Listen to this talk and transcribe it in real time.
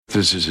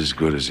This is as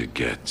good as it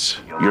gets.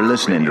 You're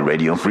listening to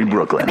Radio Free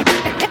Brooklyn.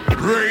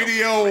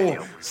 Radio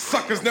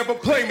suckers never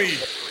play me.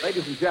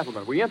 Ladies and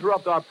gentlemen, we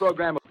interrupt our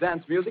program of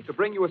dance music to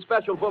bring you a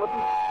special bulletin.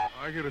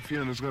 I get a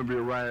feeling there's going to be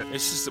a riot.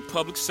 It's just a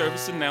public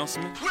service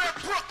announcement. Where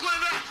Brooklyn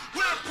at?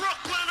 Where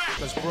Brooklyn at?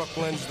 Because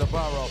Brooklyn's the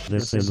borough.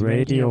 This is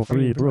Radio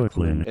Free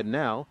Brooklyn. And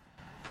now,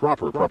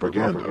 Proper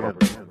propaganda.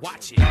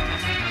 watch it.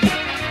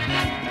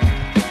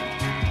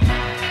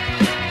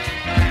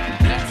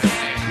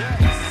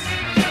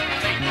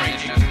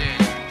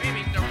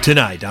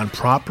 Tonight on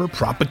Proper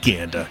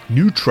Propaganda,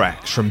 new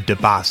tracks from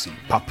Dibasi,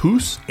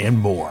 Papoose, and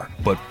more.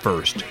 But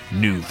first,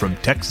 new from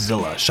Teck,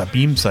 Zilla,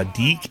 Shabaam,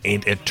 Sahdeeq,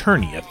 and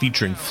Eternia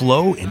featuring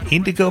Phlow and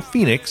Indigo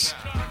Phoenyz,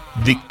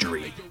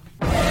 Victory.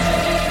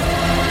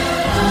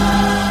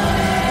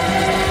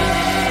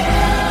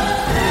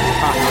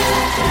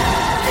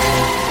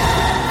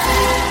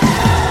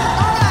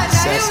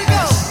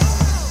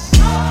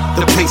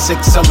 The pace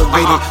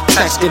accelerated,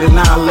 tracks get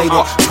annihilated.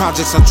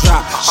 Projects I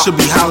drop should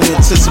be highly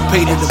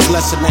anticipated. A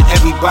blessing to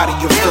everybody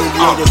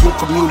affiliated who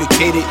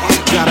communicated.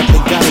 Got up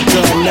and got it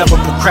done,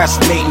 never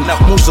procrastinating.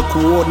 Moves are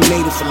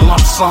coordinated for lump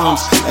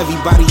sums.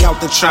 Everybody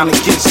out there trying to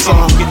get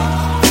some.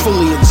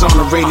 Fully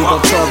exonerated,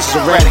 all charges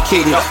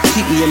eradicated.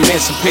 Keep me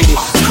emancipated.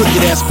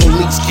 Crooked ass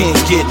police can't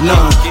get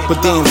none, but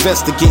they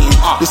investigating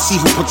to see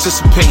who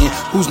participating,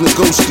 who's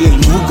negotiating,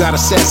 who got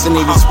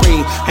assassinated,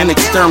 sprayed, and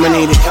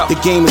exterminated. The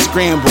game is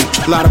scrambled.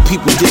 A lot of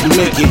people didn't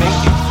make it.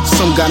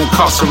 Some got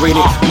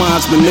incarcerated,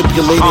 minds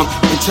manipulated,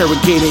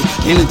 interrogated,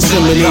 and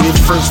intimidated.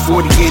 First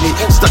 48,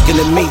 stuck in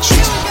the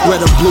matrix.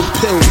 Red or blue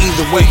pill,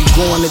 either way you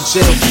going to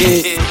jail,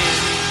 kid.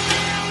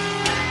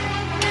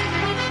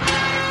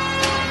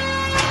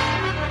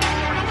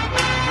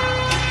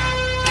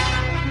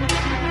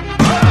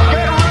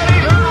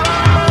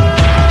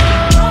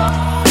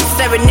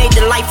 Serenade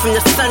the light from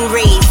the sun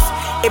rays.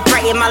 It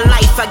brightened my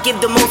life, I give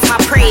the most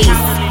high praise.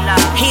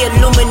 He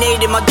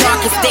illuminated my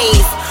darkest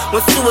days. When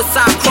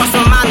suicide crossed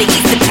my mind to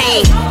ease the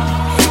pain,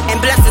 and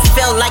blessings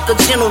fell like a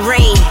gentle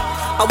rain.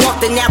 I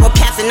walked the narrow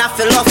path and I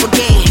fell off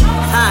again,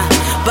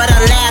 but I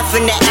laugh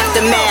in the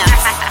aftermath,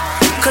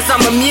 cause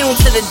I'm immune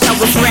to the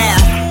devil's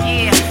wrath.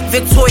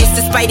 Victorious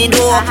despite it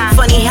all.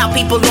 Funny how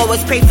people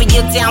always pray for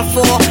your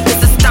downfall.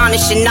 It's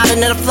astonishing, not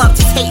another fluff,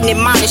 just hating,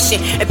 admonishing.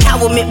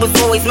 Empowerment was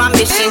always my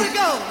mission.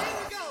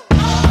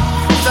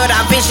 Third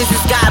eye visions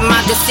is guiding my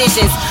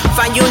decisions.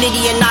 Find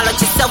unity and knowledge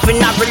yourself and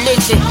not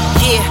religion.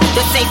 Yeah,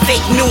 this ain't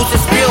fake news,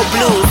 it's real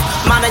blues.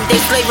 Modern day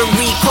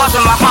slavery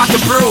causing my heart to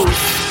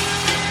bruise.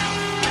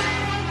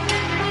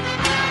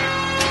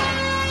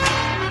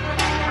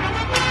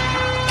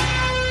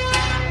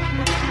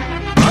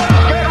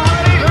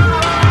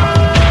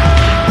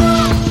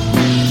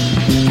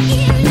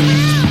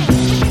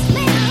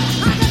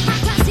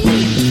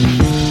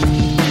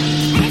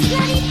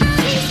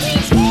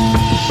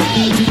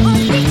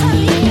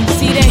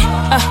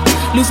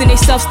 Losing they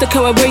self to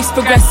come race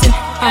progressing.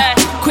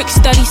 Quick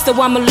study, so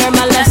I'ma learn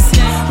my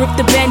lesson. Ripped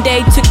the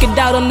band-aid, took it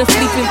out on the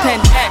sleeping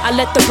pen. I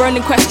let the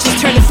burning questions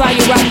turn the fire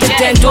out the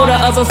den. Daughter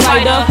of a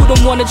fighter who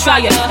don't wanna try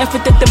it. And for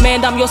the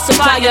demand, I'm your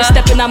supplier.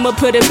 Stepping, I'ma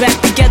put it back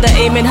together,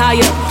 aiming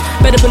higher.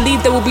 Better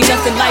believe there will be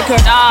nothing like her.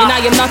 And I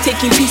am not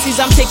taking pieces,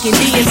 I'm taking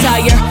the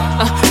entire.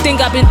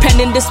 Think I've been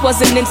penning, this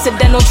wasn't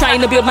incidental.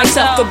 Trying to build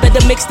myself a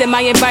better mix than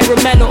my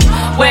environmental.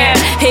 Where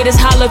haters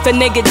holler for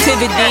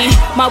negativity.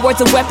 My words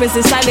are weapons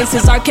and silence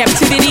is our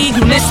captivity.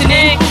 You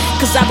listening?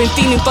 Cause I've been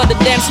feeling for the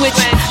damn switch.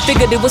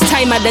 Figured it was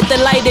time I let the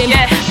light in.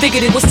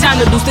 Figured it was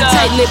time to lose the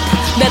tight lip.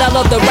 Let all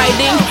of the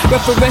writing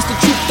reference the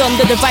truth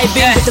under the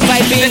vibing. With the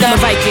vibing, I'm a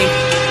Viking.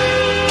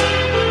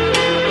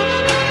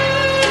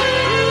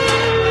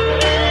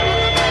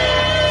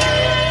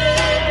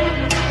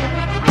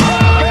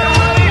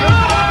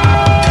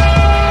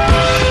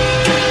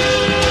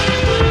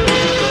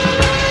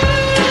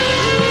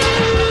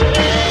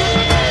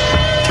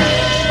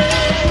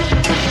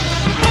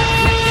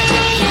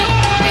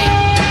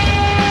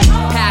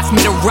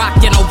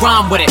 Rock and I'll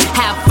rhyme with it,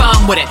 have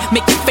fun with it.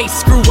 Make your face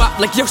screw up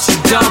like yo, she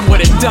done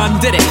with it,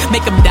 done did it.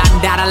 Make them dot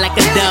like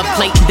a dub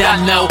plate,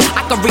 done no.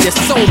 I can read a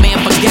soul,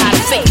 man, for God's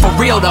sake, for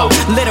real though.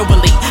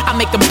 Literally, I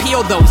make them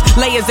peel those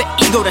layers of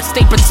ego to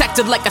stay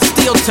protected like a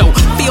steel toe.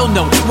 Feel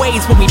no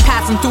ways when we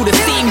passing through the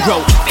scene grow.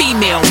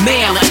 Female,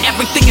 male, and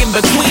everything in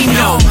between,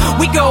 no.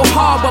 We go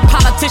hard with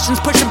politicians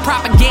pushing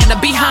propaganda.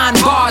 Behind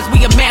bars,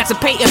 we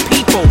emancipating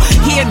people.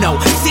 Hear no,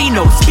 see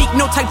no, speak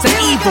no types of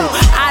evil.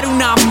 I do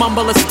not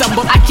mumble or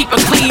stumble, I keep a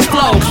clean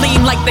flow.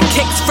 Clean like the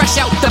kicks, fresh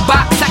out the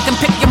box. I can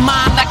pick your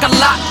mind like a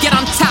lock. Get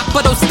on top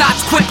of those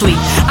thoughts quickly.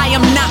 I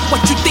am not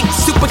what you think,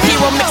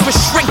 superhero mixed with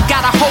shrink.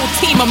 Got a whole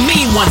team of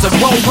mean ones that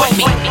roll with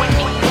me.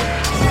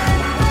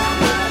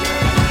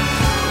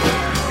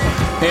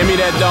 Hand me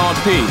that Dawn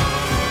P.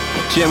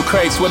 Jim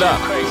Crakes, what up?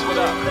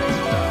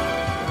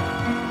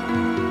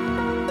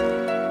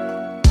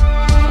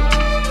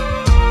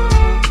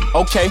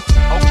 Okay.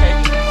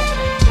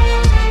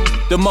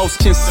 The most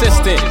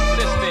consistent.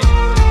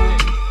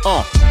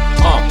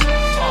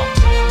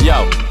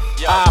 Yo.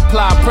 I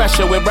apply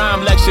pressure with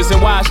rhyme lectures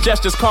and wise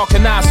gestures called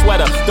Kanai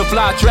sweater. The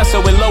fly dresser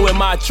with low in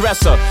my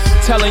dresser.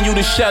 Telling you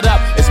to shut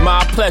up is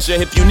my pleasure.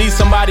 If you need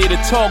somebody to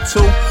talk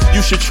to,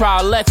 you should try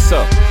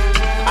Alexa.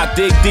 I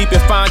dig deep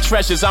and find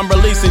treasures, I'm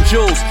releasing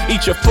jewels.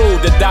 Eat your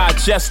food, the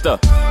digester.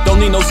 Don't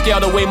need no scale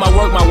to weigh my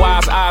work, my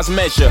wise eyes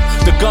measure.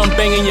 The gun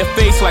bang in your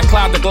face like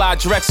Cloud the Glide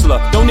Drexler.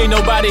 Don't need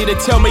nobody to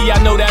tell me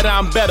I know that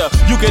I'm better.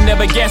 You can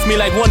never gas me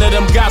like one of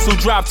them guys who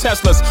drive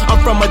Teslas.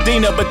 I'm from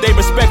Medina, but they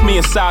respect me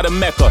inside of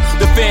Mecca.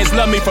 The fans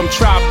love me from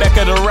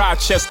Tribeca to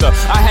Rochester.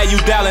 I had you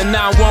dialing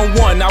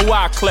 911, now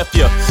why clef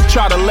ya?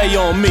 Try to lay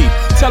on me,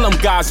 tell them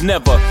guys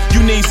never.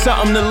 You need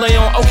something to lay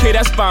on? Okay,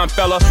 that's fine,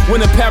 fella.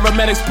 When the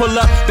paramedics pull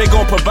up, they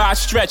gon' provide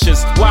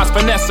stretchers. Wise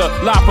Vanessa,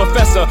 lie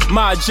professor,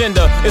 my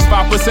agenda is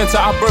 5%.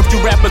 I birthed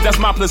you rappers, that's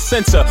my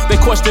placenta. They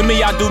question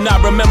me, I do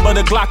not remember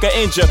the Glock or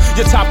injure.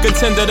 Your top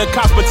contender, the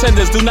cops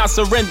pretenders do not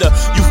surrender.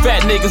 You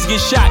fat niggas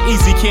get shot,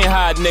 easy, can't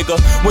hide, nigga.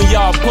 When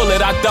y'all pull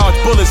it, I dodge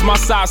bullets, my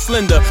size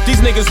slender. These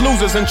niggas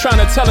losers and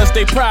trying to tell us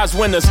they prize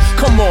winners.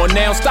 Come on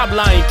now, stop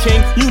lying,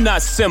 king, you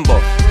not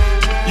Simba.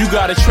 You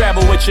gotta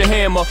travel with your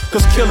hammer,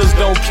 cause killers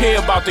don't care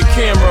about the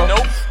camera.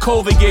 Nope.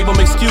 COVID gave them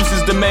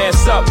excuses to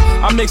mass up.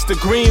 I mixed the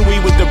green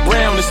weed with the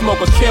brown and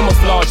smoke a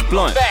camouflage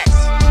blunt.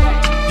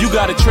 Facts. You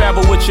gotta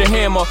travel with your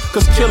hammer,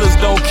 cause killers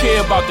don't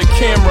care about the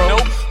camera.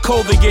 Nope.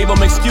 COVID gave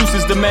them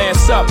excuses to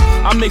mass up.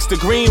 I mixed the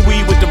green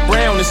weed with the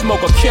brown and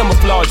smoke a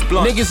camouflage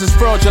blunt. Niggas is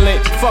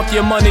fraudulent, fuck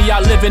your money, I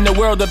live in the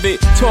world of it.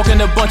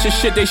 Talking a bunch of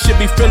shit they should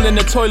be filling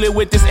the toilet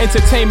with. This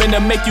entertainment to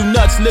make you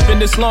nuts, living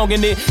this long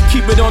in it.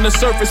 Keep it on the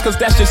surface, cause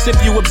that's just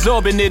if you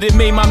absorbing it. It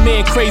made my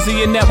man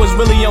crazy and that was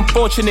really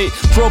unfortunate.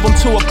 Drove him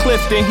to a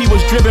cliff, then he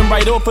was driven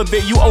right off of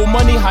it. You owe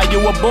money, how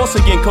you a boss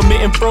again?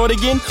 Committing fraud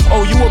again?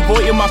 Oh, you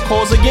avoiding my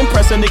calls again?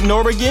 Pressing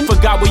ignore again?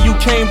 Forgot where you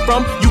came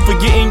from? You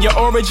forgetting your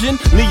origin?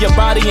 Leave your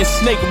body in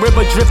Snake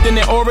River drifting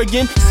in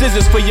Oregon.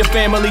 Scissors for your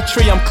family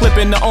tree, I'm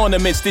clipping the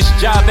ornaments. This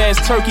jive ass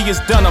turkey is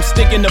done, I'm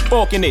sticking the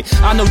fork in it.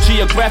 I know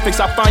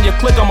geographics, I find your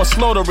click, I'ma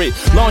slaughter it.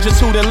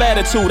 Longitude and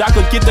latitude, I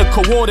could get the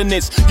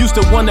coordinates. Used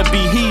to wanna be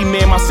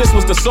He-Man, my sis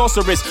was the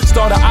sorceress.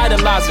 Started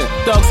idolizing,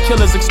 thugs,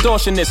 killers,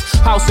 extortionists.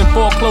 House in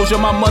foreclosure,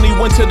 my money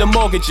went to the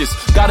mortgages.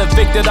 Got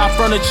evicted, our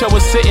furniture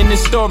was sitting in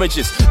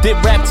storages. Did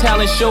rap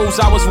talent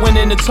shows, I was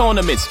winning the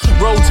tournaments.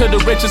 Road to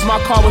the riches, my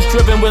car was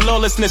driven with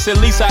lawlessness. At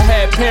least I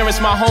had parents,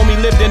 my homie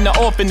lived in the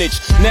orphanage.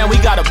 Now we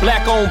got a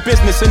black-owned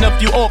business and a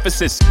few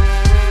offices.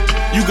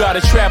 You gotta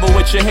travel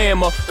with your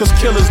hammer, cause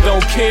killers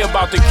don't care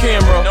about the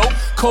camera. Nope.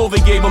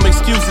 COVID gave them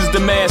excuses to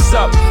mass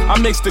up. I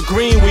mixed the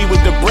green weed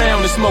with the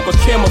brown and smoke a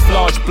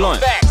camouflage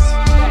blunt.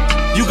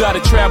 Facts. You gotta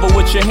travel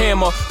with your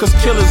hammer, cause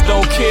killers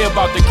don't care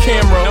about the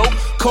camera. Nope.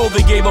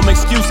 COVID gave them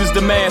excuses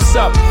to mass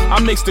up. I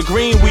mixed the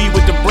green weed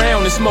with the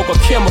brown and smoke a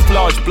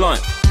camouflage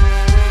blunt.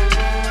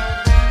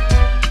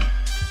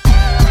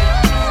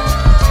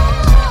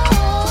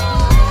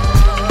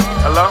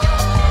 Hello?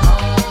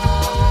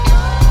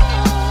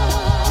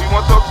 Who you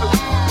want to talk to?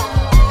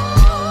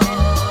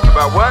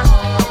 About what?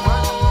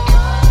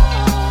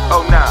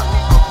 Oh, nah.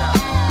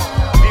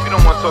 If you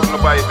don't want to talk to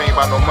nobody if it ain't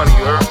about no money,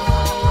 you heard?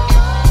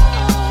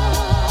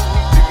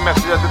 Leave a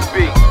message after the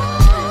beat.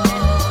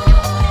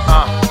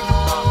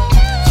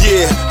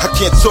 Yeah, I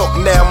can't talk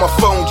now, my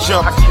phone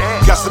jumping.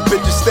 Got some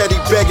bitches steady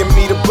begging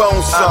me to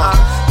bone some.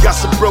 Got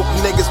some broke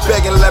niggas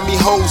begging, let me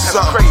hold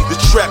something. The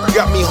trap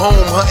got me home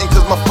hunting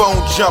cause my phone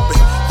jumping.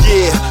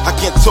 Yeah, I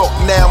can't talk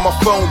now, my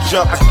phone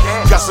jumping.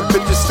 Got some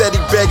bitches steady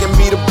begging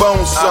me to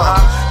bone some.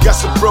 Got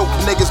some broke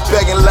niggas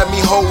begging, let me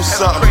hold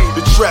something.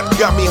 The trap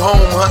got me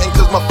home hunting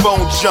cause my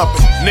phone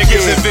jumping.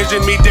 Niggas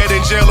envision me dead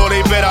in jail or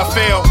they bet I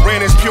fail.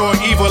 Ran is pure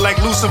evil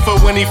like Lucifer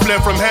when he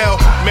fled from hell.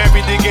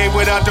 Married the game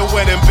without the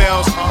wedding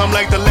bells. I'm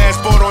like the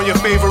last board on your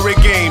favorite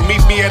game.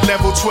 Meet me at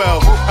level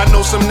 12. I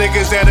know some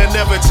niggas that'll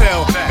never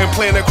tell and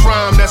plan a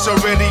crime that's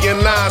already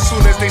in line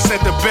soon as they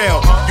set the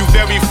bail. You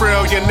very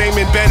frail, your name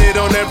embedded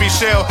on every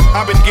shell.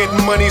 I've been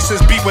getting money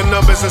since beeper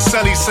numbers and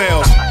celly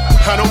sales.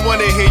 I don't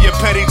wanna hear your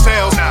petty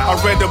tales. I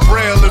read the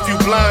braille, if you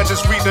blind,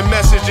 just read the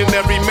message in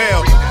every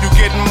mail. You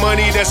getting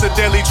money, that's a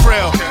deadly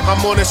trail.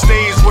 I'm on the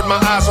stage with my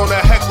eyes on a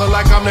heckler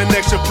like I'm the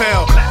next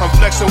Chappelle. I'm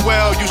flexing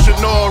well, you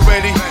should know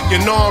already. You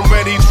know I'm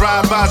ready,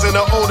 drive-bys in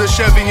an older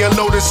Chevy and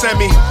loaded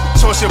semi.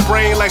 Toss your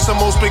brain like some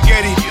old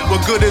spaghetti.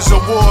 What good is a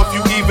war if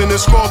you even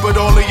the score but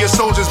all of your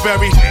soldiers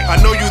buried?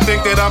 I know you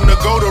think that I'm the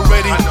GOAT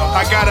already.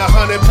 I got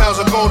 100 pounds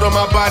of gold on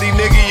my body,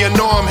 nigga, you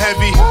know I'm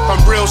heavy.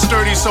 I'm real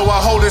sturdy, so I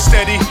hold it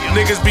steady.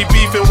 Niggas be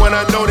beefing when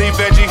I know they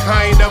veggie.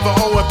 I ain't never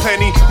owe a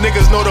penny.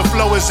 Niggas know the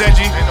flow is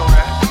edgy.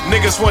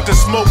 Niggas want to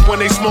smoke when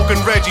they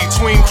smoking Reggie.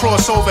 Tween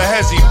crossover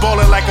hezzy,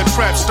 ballin' like a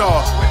trap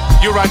star.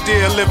 Your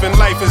idea of living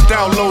life is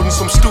downloading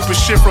some stupid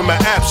shit from an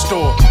app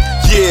store.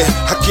 Yeah,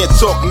 I can't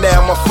talk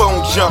now, my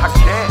phone jumping.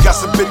 Got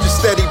some bitches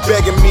steady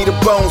begging me to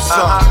bone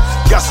some.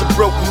 Got some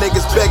broke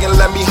niggas begging,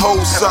 let me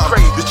hold some.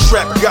 The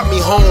trap got me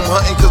home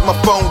hunting cause my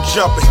phone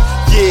jumping.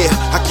 Yeah,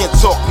 I can't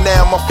talk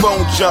now, my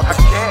phone jumping.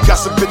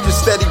 Got some bitches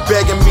steady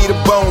begging me to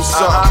bone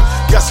some.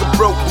 Got some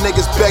broke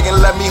niggas begging,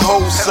 let me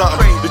hold some.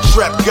 The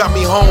trap got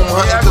me home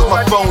hunting cause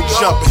my phone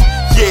jumping.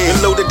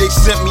 The load that they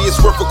sent me is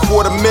worth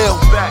 $250,000.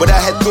 But I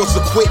had thoughts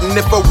of quitting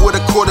if I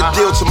would've caught a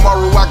deal.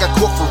 Tomorrow I got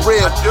caught for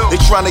real.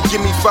 They tryna give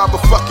me 5,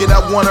 but fuck it,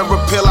 I wanna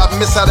repel. I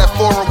miss how that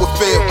foreign would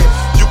feel.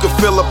 You can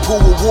fill a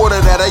pool with water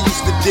that I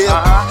used to deal.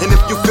 And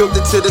if you filled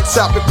it to the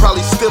top, it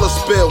probably still a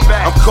spill.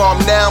 I'm calm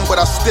now, but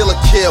I still a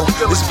kill.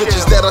 It's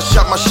bitches that I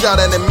shot my shot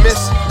at and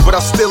miss, but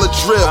I still a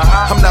drill.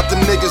 I'm not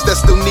them niggas that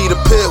still need a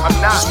pill.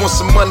 Just want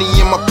some money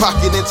in my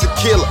pocket and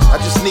tequila. I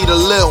just need a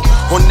lil.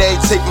 On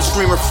that tape, I'm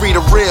screaming free to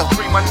real.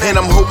 And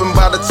I'm hoping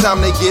by the time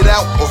they get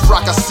out, off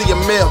rock I see a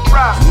meal.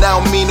 And I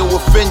don't mean to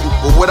offend you,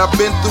 but what I've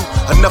been through,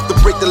 enough to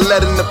break the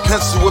lead and the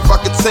pencil. If I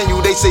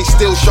continue, they say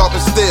still sharp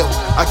and still.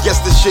 I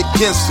guess this shit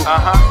cancel.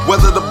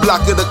 Whether the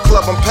block or the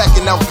club, I'm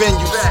packing out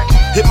venues.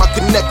 Hit my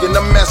connect and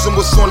I'm asking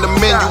what's on the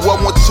menu. I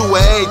want 2 of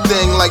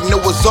everything like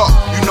Noah's Ark.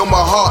 You know my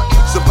heart,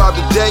 survive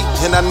the day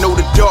and I know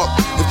the dark.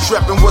 If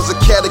trapping was a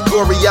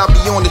category, I'll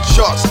be on the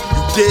charts. You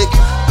dig?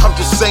 I'm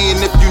just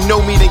saying if you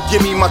know me, then give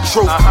me my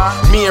trophy.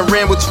 Me and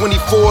Ram with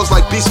 24s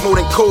like beast mode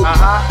and Kobe.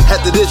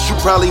 After this, you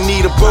probably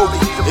need a bogey.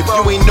 If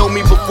you ain't know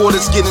me before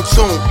this, get in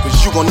tune,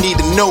 cause you gon' need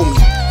to know me.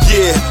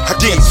 Yeah, I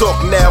can't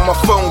talk now, my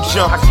phone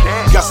jumping.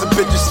 Got some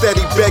bitches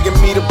steady begging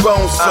me to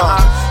bone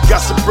something.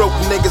 Got some broke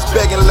niggas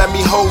begging, let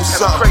me hold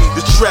something.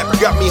 The trap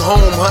got me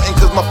home hunting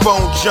cause my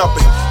phone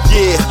jumping.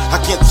 Yeah,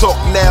 I can't talk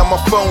now, my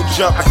phone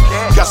jumping.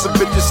 Got some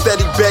bitches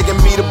steady begging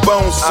me to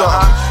bone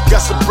something.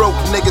 Got some broke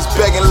niggas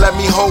begging, let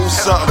me hold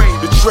something.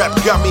 The trap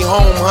got me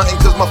home hunting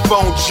cause my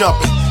phone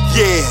jumping.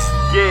 Yeah,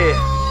 yeah,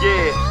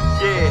 yeah,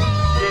 yeah.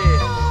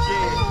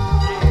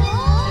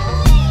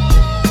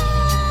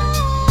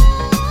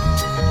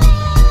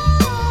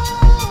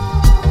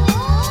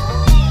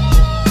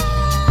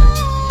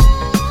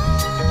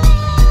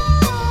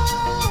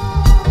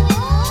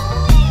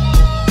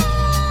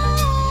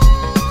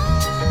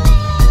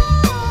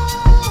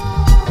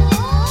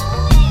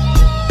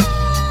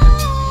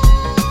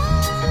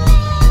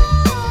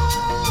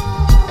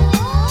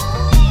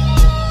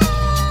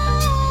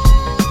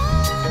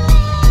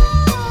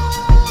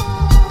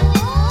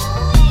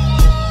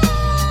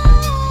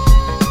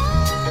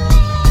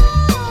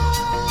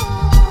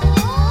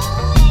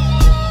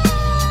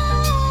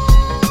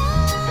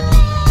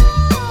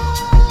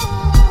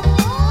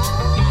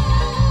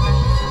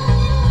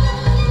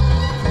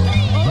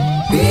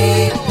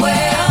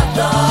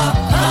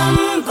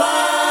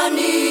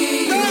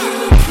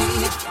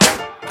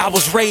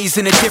 Raised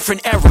in a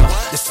different era.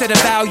 The set of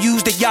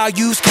values that y'all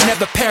use can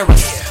never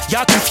perish.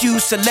 Y'all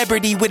confuse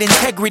celebrity with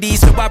integrity,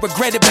 so I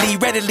regrettably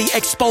readily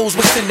expose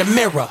what's in the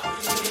mirror.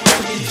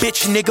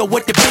 Bitch nigga,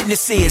 what the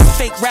business is.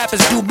 Fake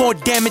rappers do more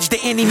damage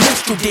than any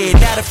minstrel did.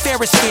 Now the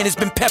fairer skin has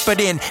been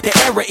peppered in, the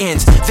era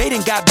ends. They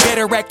done got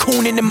better at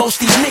cooning than most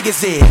these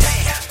niggas is.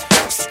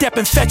 Step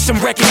and fetch some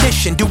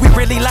recognition. Do we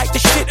really like the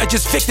shit or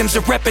just victims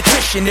of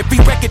repetition? If we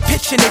record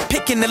pitching, they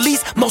picking the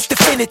least, most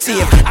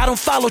definitive. I don't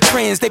follow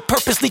trends, they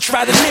purposely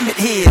try to limit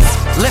his.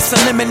 Let's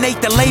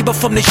eliminate the label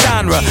from the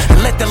genre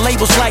and let the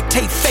labels like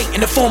take fate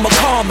in the form of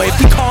karma. If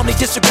we calmly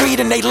disagree,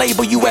 then they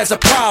label you as a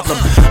problem.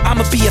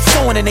 I'ma be a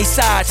thorn in their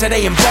side so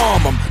they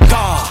embalm them.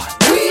 God.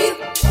 We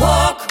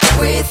walk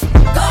with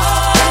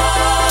God.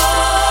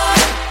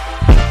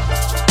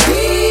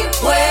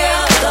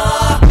 Beware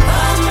the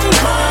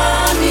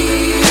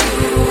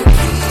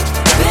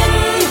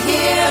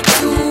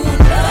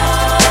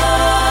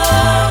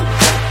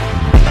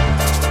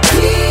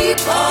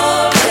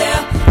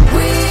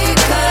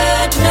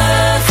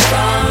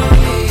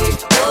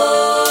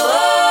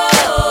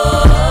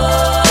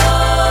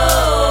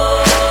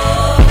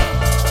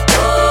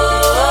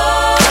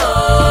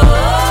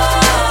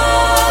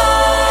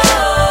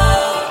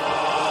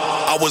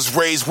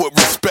raised with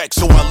respect,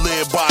 so I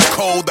live by a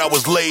code that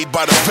was laid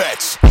by the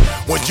vets.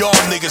 When y'all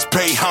niggas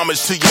pay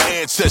homage to your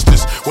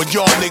ancestors, when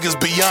y'all niggas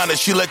be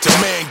honest, you let the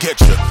man get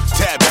you.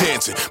 Tap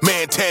dancing,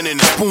 man tanning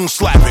and spoon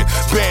slapping,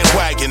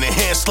 bandwagon and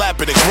hand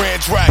slapping and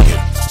grand dragon.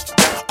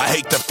 I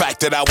hate the fact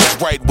that I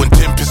was right when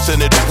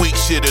 10% of the weak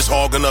shit is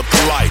hogging up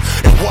the light.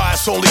 And why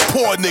it's only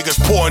poor niggas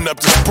pouring up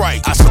the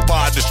Sprite. I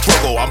survived the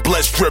struggle, I'm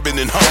blessed, driven,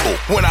 and humble.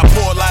 When I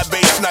pour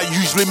libation, I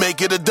usually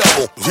make it a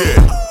double. Yeah.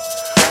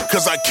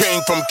 Cause I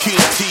came from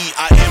King T,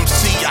 I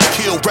MC, I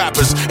kill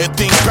rappers and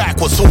think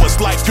backwards, so it's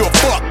like you're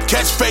fucked.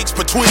 Catch fakes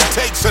between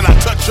takes and I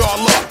touch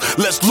y'all up.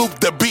 Let's loop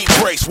the beat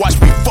breaks,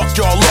 watch me fuck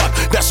y'all up.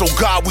 That's on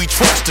God we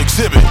trust,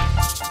 exhibit.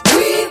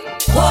 We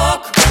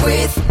walk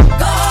with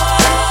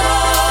God.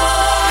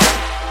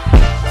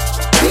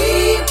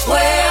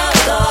 Beware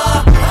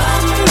the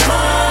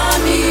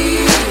company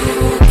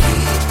you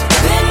keep.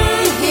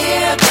 Been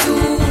here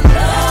too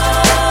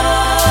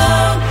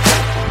long.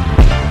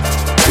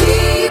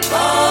 Keep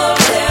all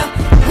their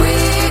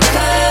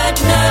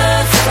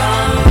wickedness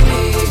from me.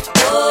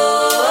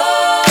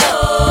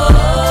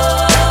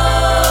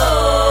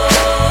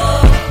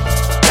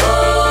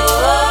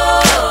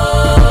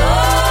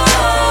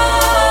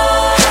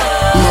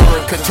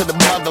 America to the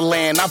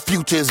motherland, I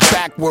future is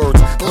backwards.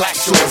 Black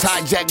shorts,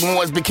 hijack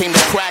Murs became the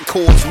crack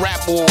whores,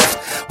 rap wars.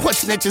 What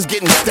snitches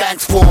getting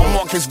stacks for?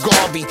 Marcus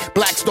Garvey,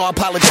 Black Star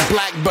pilot the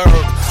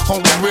Blackbird.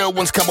 Only real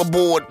ones come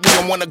aboard, we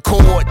on one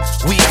accord.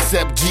 We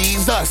accept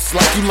Jesus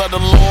like you love the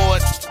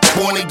Lord.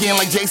 Born again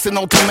like Jason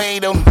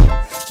Ultimatum.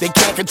 They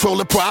can't control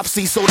the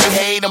prophecy, so they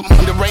hate them,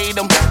 underrate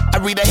them. I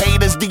read the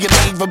haters, do you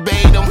leave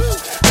verbatim?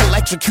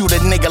 Electrocute a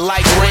nigga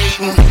like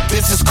Raiden.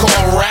 This is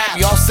called rap.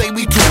 Y'all say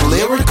we too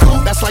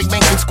lyrical? That's like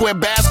making square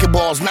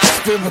basketballs, not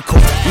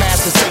spherical.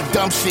 Masters say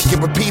dumb shit, get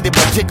repeated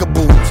by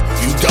jigaboos.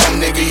 You dumb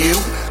nigga, you.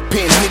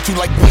 Pen hit you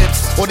like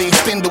whips, or the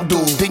extendo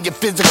dude. Then your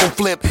physical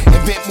flip.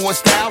 Invent more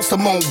styles,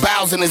 Simone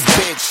bows in this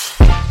bitch.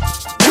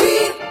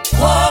 We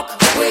walk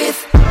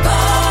with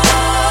God.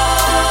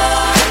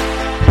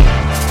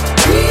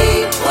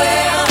 We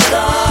wear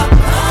the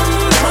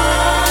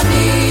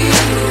company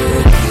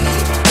you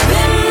keep.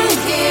 Been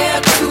here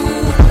too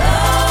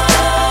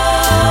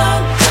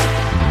long.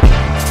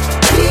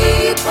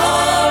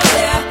 People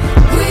their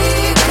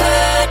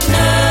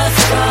wickedness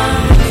from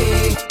me.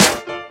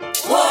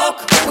 Walk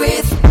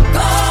with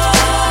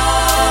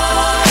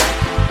God.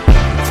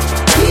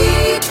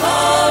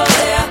 People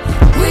their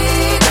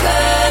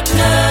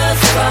wickedness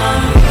from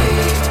me.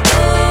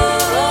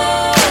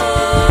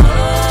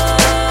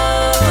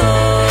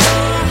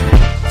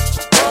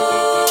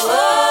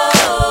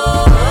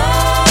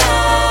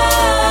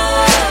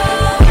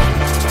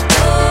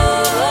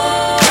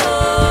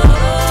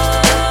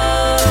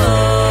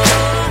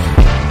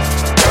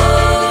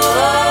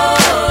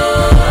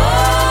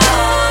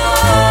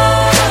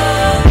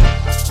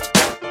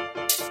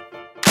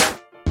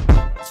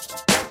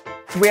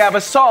 We have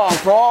a song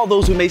for all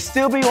those who may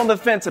still be on the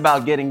fence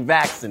about getting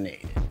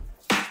vaccinated.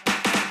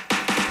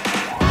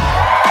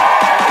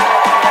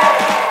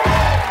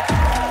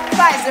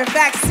 Pfizer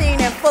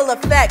vaccine in full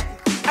effect.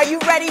 Are you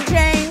ready,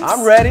 James?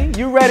 I'm ready.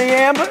 You ready,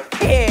 Amber?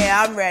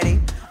 Yeah, I'm ready.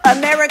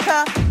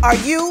 America, are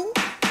you?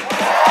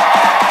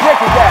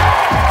 Ricky,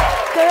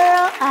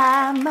 Girl,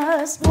 I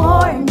must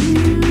warn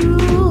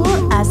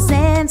you. I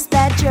sense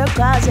that you're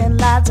causing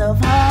lots of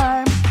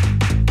harm.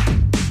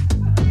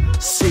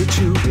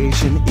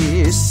 Situation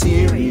is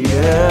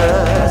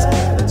serious.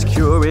 Let's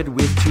cure it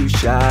with 2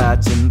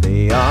 shots in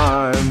the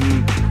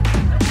arm.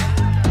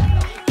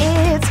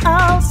 It's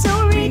all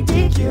so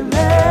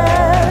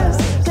ridiculous.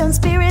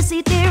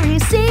 Conspiracy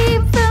theories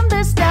seem from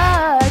the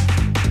start.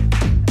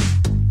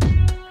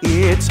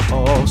 It's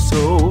all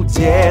so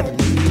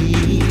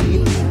deadly.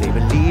 They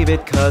believe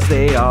it 'cause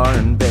they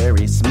aren't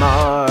very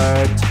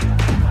smart.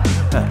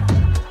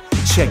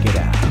 Check it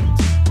out.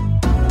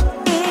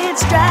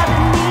 It's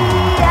driving me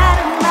out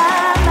of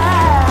my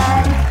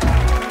mind.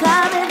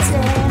 Common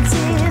sense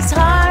is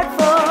hard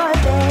for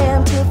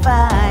them to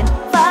find.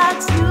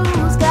 Fox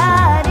News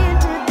got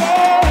into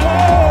their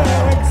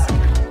heads.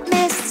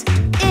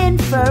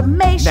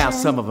 Misinformation. Now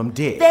some of them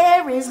did.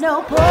 There is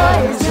no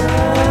poison.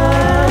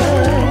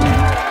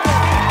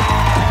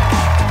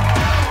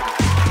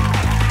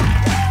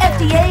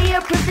 FDA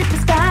approved it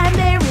this time.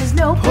 There is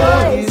no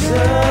poison.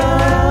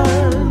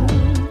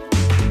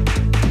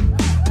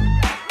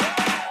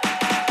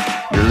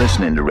 You're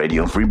listening to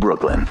Radio Free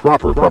Brooklyn.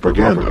 Proper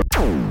propaganda.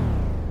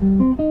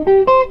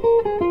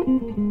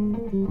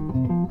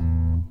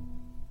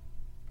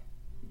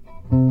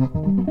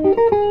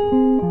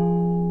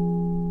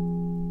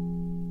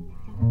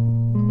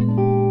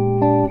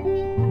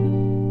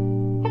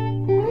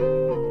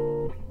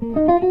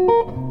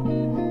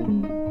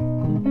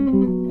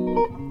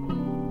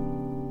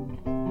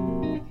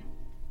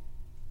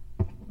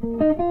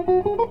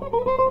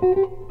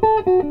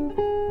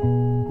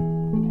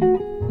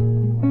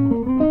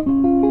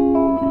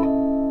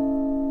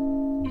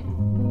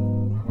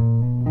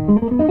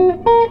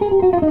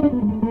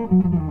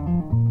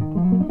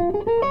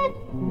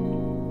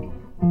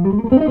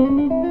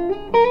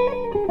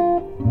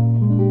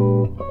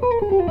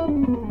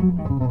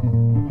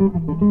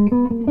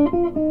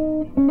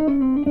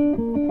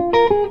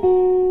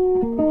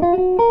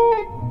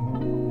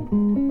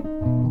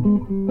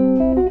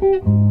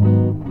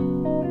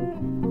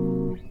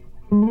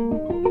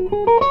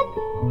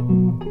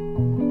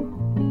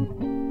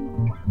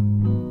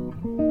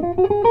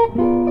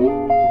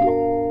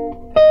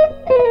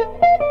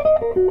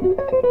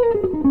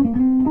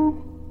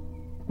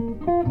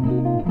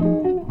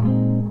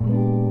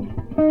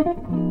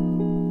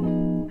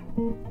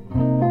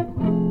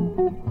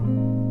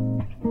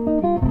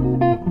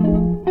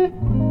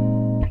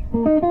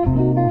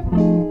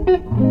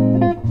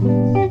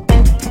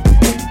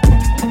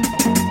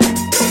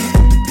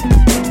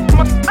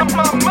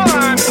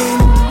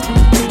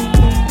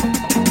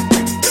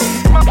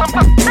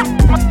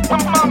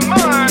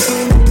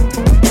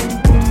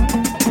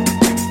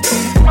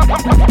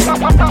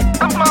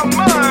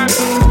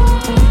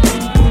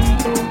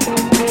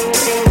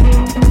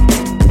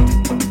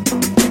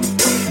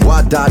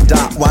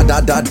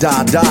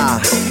 Da.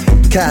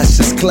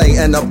 Cassius Clay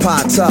and a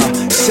potter.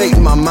 shape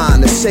my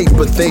mind, the shape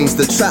of things,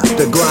 the trap,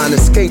 the grind,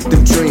 escape the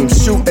dreams,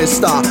 shoot and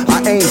star,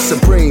 I aim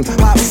supreme.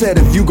 Pop said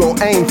if you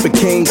gon' aim for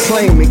king,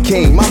 claim it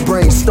king. My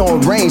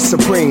brainstorm reigns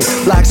supreme,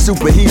 black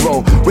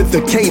superhero with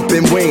the cape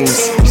and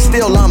wings.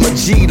 Still I'm a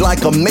G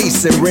like a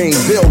mason ring,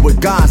 built with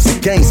gods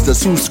and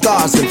gangsters whose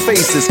scars and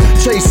faces,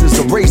 traces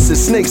of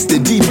racist snakes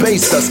that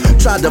debased us,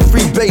 tried to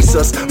freebase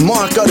us,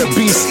 mark of the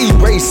beast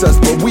erase us,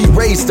 but we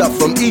raised up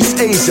from East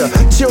Asia,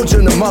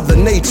 children of Mother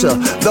Nature.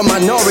 The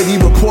minority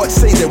reports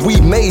say that we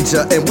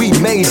major and we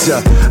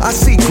major. I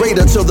see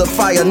greater till the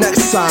fire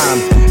next time.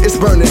 It's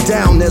burning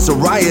down, there's a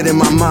riot in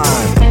my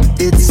mind.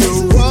 It's a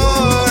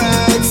war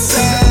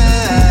outside.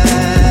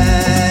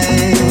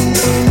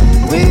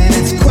 When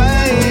it's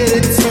quiet,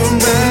 it's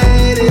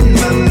alright in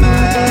my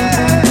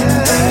mind.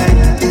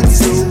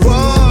 It's a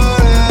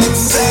war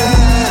outside.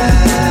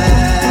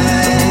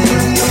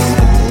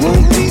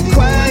 Won't be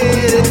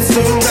quiet, it's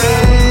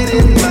alright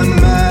in my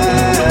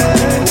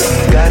mind.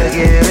 Gotta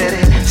get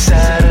ready,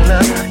 saddle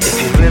up. If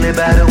you're really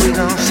about it, we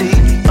gon' see.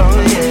 Oh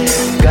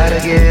yeah. Gotta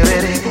get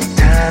ready,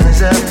 time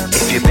is up.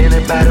 If you've been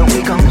about it,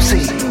 we gon'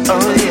 see.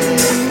 Oh yeah.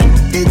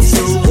 It's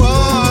a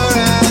war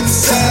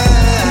outside.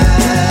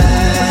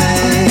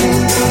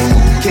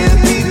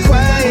 Can't be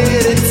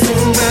quiet, it's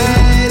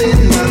alright in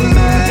my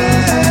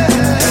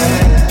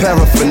mind.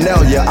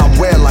 Paraphernalia, I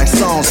wear like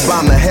songs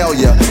by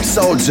Mahalia.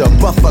 Soldier,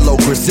 Buffalo,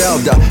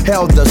 Griselda,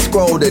 held the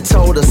scroll that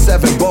told us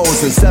 7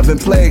 bowls and 7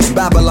 plagues.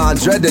 Babylon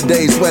dreaded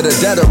days where the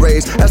dead are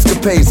raised,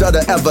 escapades of the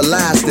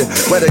everlasting,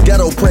 where the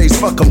ghetto prays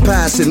for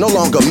compassion, no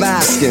longer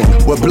masking.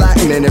 Where black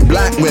men and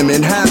black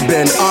women have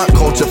been, art,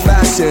 culture,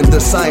 fashion, the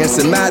science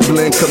and mad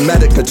blend,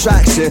 comedic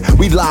attraction.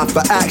 We live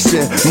for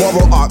action,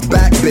 moral arc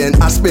backbend.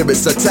 Our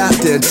spirits are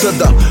tapped in to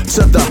the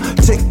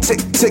tick,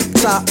 tick, tick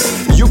tock.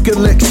 You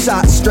can lick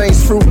shots, strange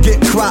fruit, get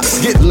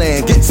crops, get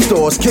land, get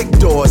stores, kick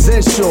doors,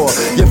 ensure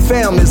your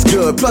fam is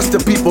good, plus the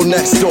people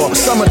next door.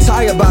 Some are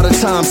tired by the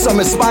time, some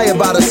inspired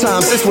by the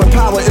times. This when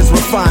power is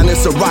refined,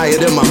 it's a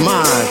riot in my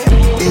mind.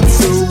 It's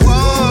a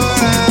war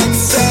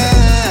outside.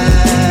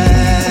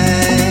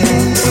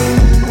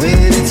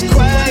 When it's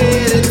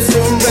quiet, it's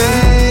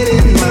alright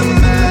in my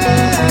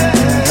mind.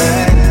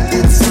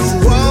 It's a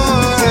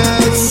war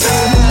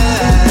outside.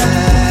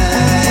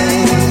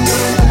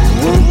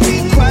 Won't be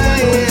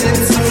quiet,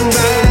 it's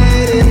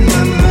alright in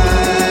my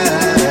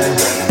mind.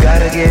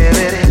 Gotta get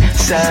ready,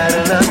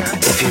 saddle up.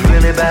 If you're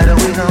really about it,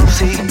 we gon'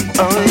 see.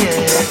 Oh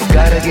yeah.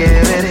 Gotta get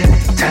ready,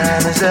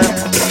 time is up.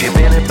 If you've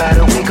been about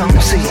it, we gon'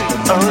 see.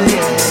 Oh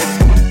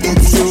yeah.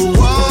 It's a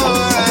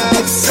war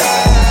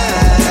outside.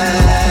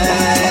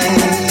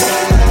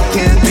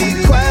 Can't be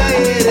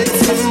quiet,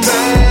 it's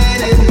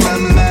alright in my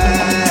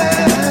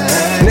mind.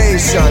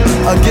 Nation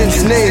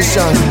against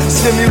nation,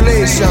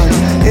 stimulation,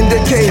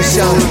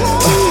 indication.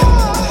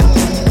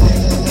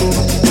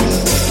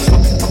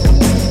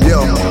 Yo.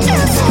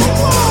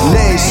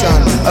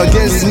 Nation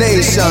against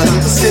nation,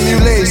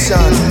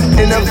 stimulation,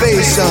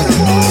 innovation.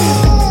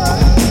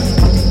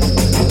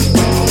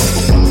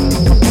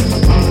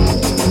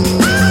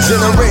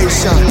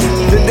 Generation,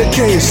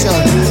 vindication,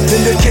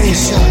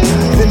 vindication,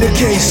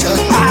 vindication.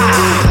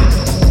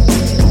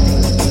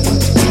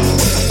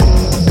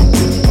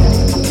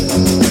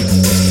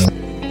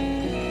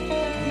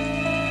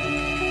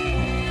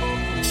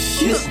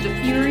 Mr.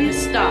 Furious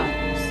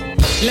Styles.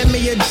 Let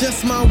me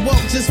adjust my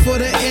walk just for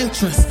the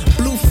entrance.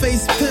 Blue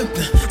face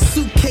pimpin',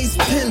 suitcase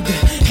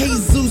pendant,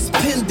 Jesus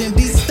pendant.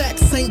 These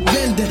stacks ain't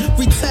bending.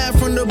 Retired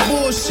from the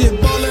bullshit,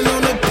 ballin'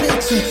 on a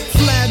pension.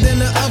 Fly than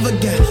the other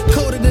guy,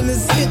 colder than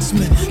his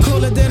hitchman,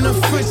 colder than a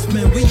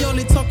Frenchman. We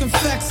only talking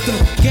facts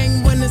though.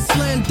 Gang winning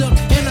slam dunk,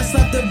 and I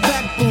stop the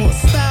backboard.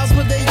 Styles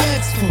what they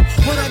asked for,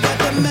 what I got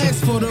the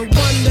max for. The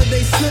one that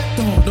they slipped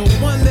on, the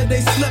one that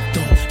they slept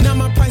on. Now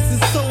my price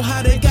is so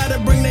high, they gotta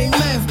bring they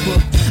math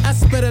book. I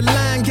spit a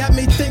line, got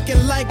me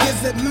thinking like,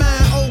 is it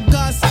mine? Oh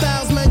God,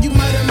 Styles, man, you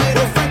might have made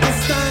a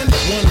Frankenstein.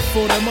 1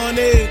 for the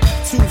money,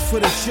 2 for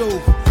the show.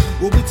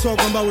 What we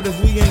talking about if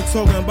we ain't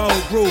talking about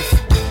growth?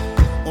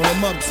 On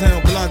them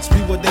uptown blocks,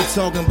 be what they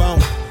talking about.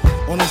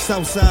 On them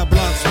south side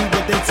blocks, be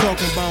what they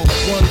talking about.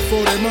 1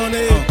 for the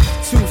money,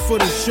 2 for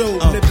the show.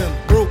 Living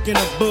broke in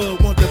a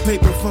bud, want the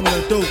paper from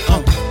the dope.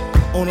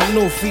 On them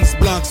northeast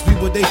blocks, be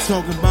what they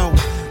talking about.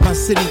 My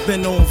city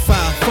been on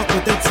fire, fuck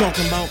what they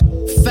talking about.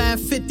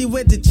 550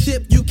 with the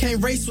chip, you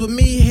can't race with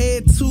me.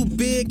 Head too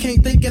big,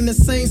 can't think in the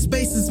same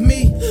space as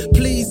me.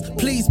 Please,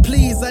 please,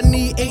 please, I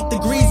need 8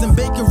 degrees and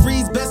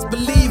bakeries. Best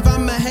believe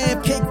I'ma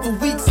have cake for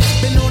weeks.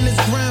 Been on this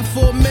grind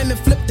for a minute,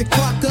 flip the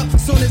clock up.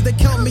 Soon as they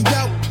count me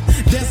out,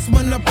 that's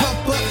when I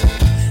pop up.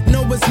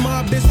 No, it's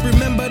my bitch,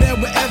 remember that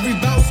with every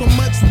bout. So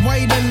much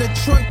white in the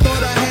trunk,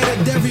 thought I had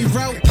a dairy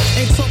route.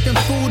 Ain't talking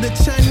food, the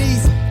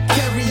Chinese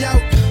carry out.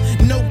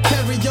 No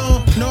carry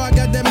on, no I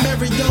got that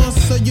Mary on.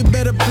 So you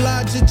better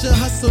oblige at your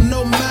hustle,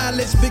 no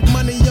mileage. Big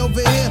money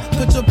over here,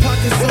 put your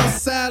pockets on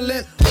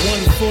silent. 1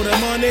 for the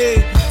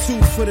money,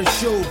 2 for the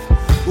show.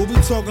 What we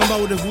talking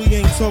about if we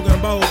ain't talking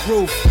about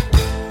growth?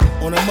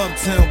 On them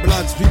uptown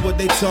blocks, be what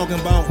they talking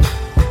about.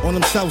 On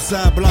them south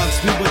side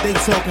blocks, be what they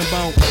talking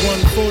about. 1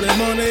 for the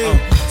money,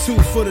 2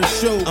 for the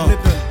show.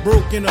 Living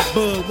broke in a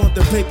bud, want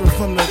the paper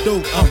from the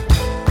dope.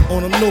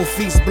 On them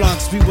northeast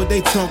blocks, we what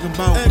they talking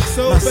about.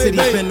 My city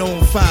been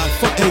on fire,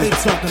 fuck what they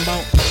talking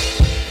about.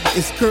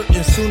 It's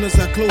curtain, soon as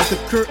I close the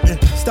curtain.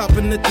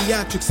 Stopping the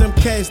theatrics, I'm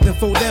casting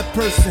for that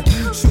person.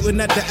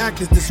 Shooting at the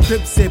actors, the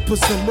script said put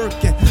some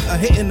work in. A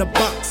hit in the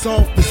box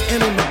office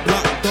and on the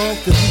block, dog.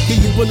 Cause we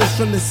give you Willis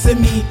from the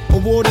semi,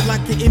 awarded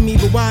like an Emmy.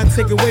 But why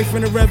take away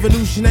from the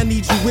revolution? I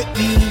need you with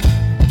me.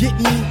 Get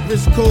me,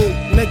 risk cold,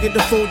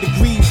 -4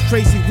 degrees,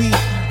 crazy weed.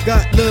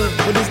 Got love,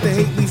 but it's the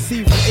hate we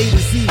see from A to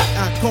Z.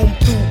 I comb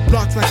through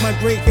blocks like my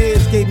gray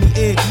hairs gave me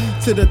edge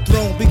to the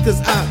throne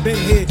because I've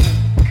been here.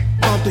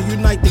 About to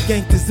unite the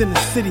gangsters in the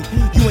city.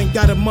 You ain't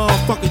got a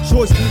motherfucking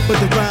choice but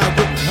to ride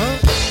with me, huh?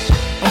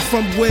 I'm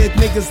from where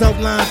niggas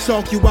outline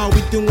talk you out.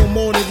 We doing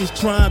more than just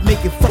try and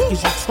make it fuck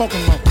is you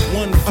talking about.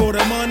 1 for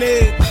the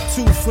money,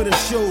 2 for the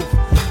show.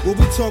 What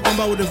we talking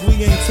about if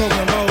we ain't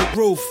talking about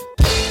growth?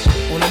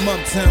 On them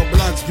uptown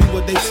blocks, be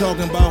what they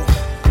talking about.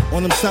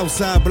 On them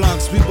southside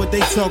blocks, be what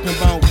they talking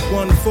about.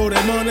 1 for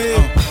the money,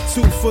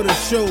 2 for the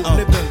show.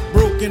 Living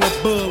broke in a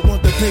bud,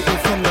 want the paper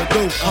from the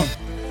dope.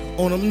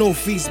 On them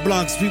northeast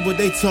blocks, be what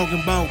they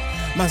talking about.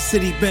 My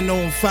city been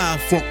on fire,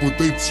 fuck what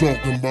they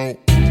talking about.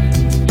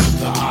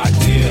 The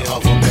idea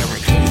of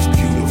America is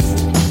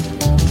beautiful.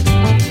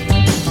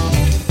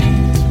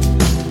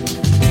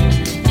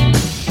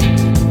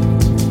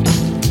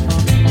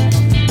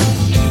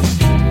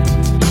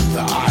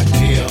 The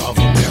idea of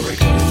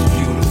America is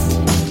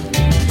beautiful.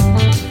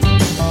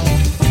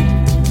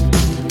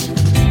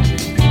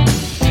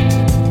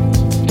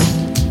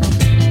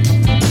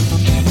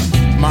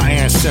 My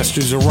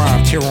ancestors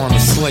arrived here on a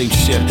slave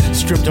ship,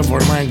 stripped of our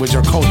language,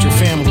 our culture,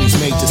 families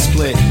made to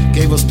split.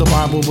 Gave us the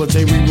Bible, but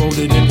they rewrote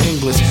it in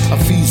English.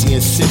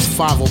 Ephesians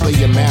 6:5, obey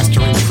your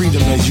master and treat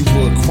him as you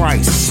would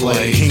Christ's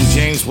slave. King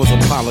James was a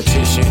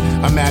politician.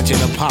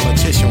 Imagine a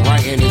politician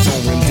writing his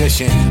own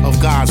rendition of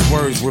God's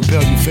words.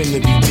 Rebellion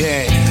finna be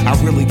dead. I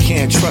really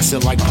can't trust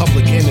it, like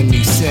Public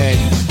Enemy said.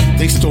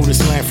 They stole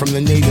this land from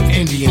the native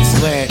Indians,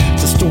 led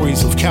to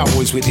stories of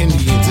cowboys with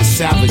Indians as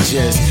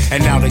savages.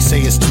 And now they say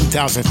it's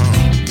 2000.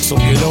 So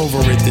get over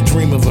it. The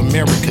dream of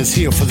America's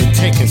here for the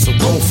taking, so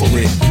go for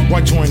it.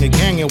 Why join the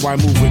gang and why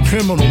move with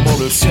criminal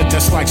motives? Shit,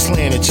 that's like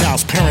slaying a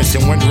child's parents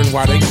and wondering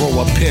why they grow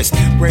up pissed.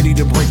 Ready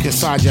to break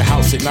inside your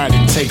house at night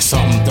and take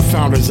something. The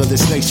founders of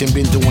this nation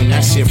been doing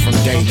that shit from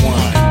day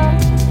one.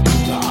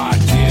 The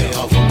idea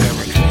of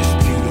America is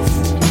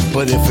beautiful.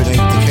 But if it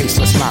ain't the case,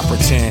 let's not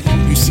pretend.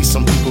 You see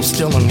some people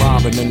stealing,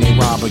 robbing, and they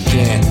rob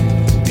again.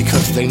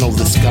 Because they know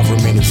this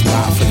government is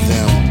not for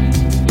them.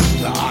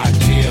 The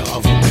idea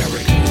of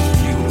America is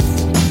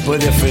beautiful.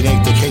 But if it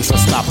ain't the case,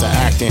 let's stop the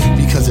acting.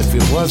 Because if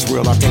it was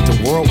real, I think the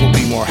world would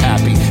be more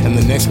happy. And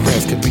the next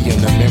press could be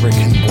an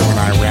American-born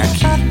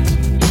Iraqi.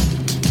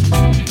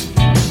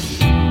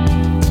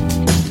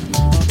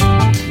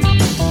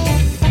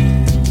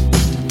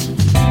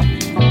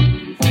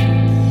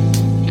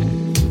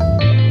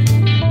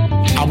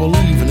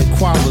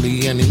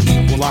 Equality and an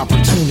equal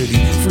opportunity,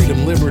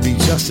 freedom, liberty,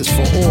 justice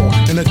for all,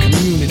 in a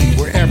community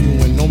where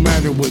everyone, no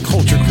matter what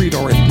culture, creed,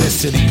 or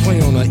ethnicity,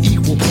 play on an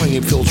equal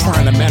playing field,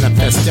 trying to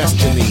manifest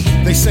destiny.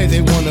 They say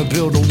they want to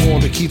build a wall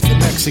to keep the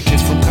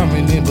Mexicans from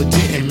coming in, but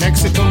didn't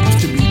Mexico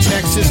used to be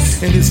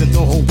Texas? And isn't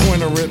the whole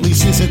point, or at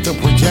least isn't the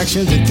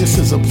projection, that this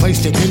is a place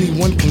that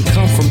anyone can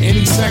come from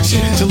any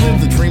section to live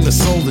the dream of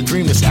soul, the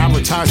dream that's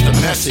advertised, the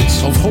message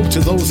of hope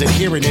to those that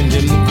hear it and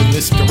then move in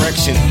this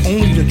direction,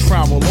 only to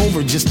travel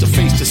over just to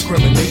face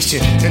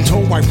discrimination, and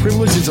told white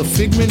privilege is a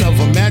figment of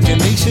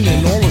imagination,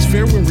 and all is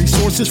fair when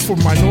resources for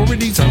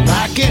minorities are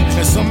lacking,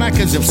 and some act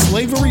as if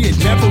slavery had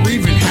never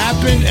even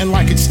happened, and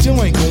like it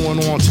still ain't going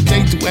on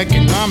today through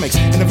economics,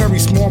 and a very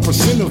small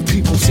percent of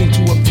people seem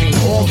to obtain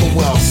all the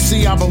wealth.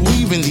 See, I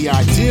believe in the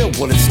idea of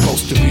what it's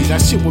supposed to be.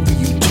 That shit would be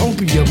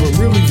utopia, but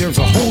really there's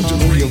a whole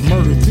degree of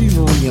murder,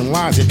 thievery, and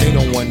lies that they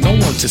don't want no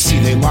one to see.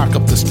 They lock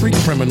up the street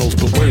criminals,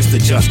 but where's the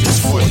justice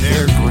for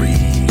their greed?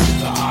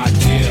 The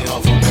idea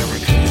of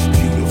America is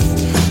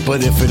beautiful.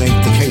 But if it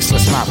ain't the case,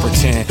 let's not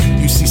pretend.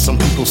 You see some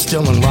people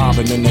stealing,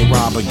 robbing, and they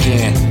rob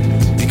again.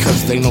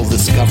 Because they know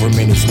this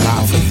government is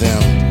not for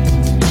them.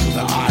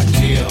 The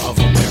idea of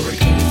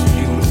America is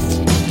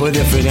beautiful. But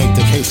if it ain't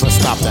the case, let's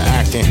stop the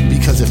acting.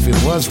 Because if it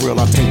was real,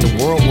 I think the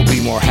world will be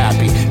more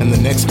happy. And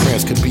the next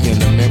press could be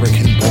an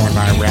American-born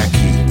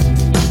Iraqi.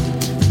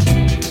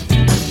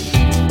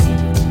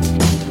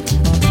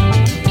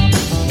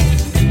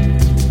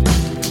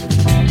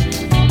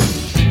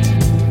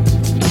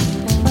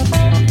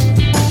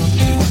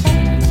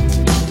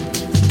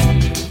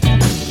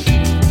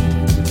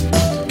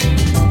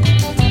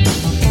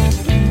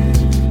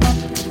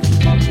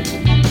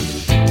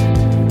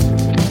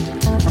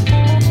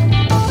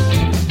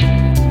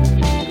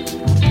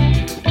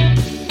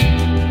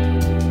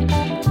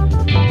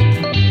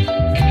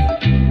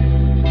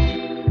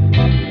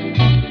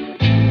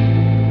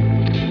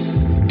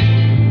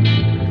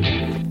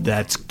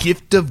 That's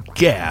Gift of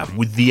Gab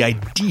with The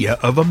Idea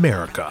of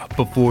America.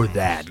 Before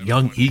that,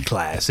 Young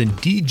E-Class and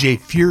DJ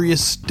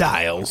Furious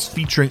Styles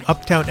featuring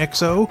Uptown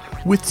XO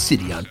with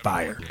City on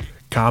Fire.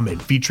 Common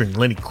featuring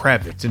Lenny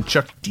Kravitz and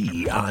Chuck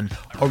D on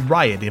A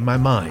Riot in My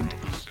Mind.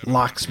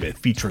 Locksmith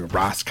featuring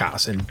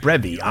Kass and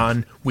Brevi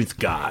on With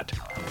God.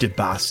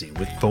 Dibasi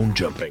with Phone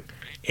Jumping.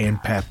 And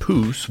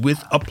Papoose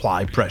with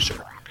Apply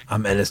Pressure.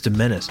 I'm Ennis to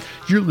Menace.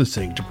 You're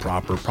listening to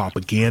Proper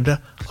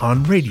Propaganda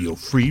on Radio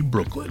Free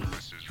Brooklyn.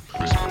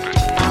 This is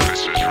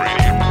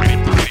Radio Free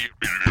Brooklyn.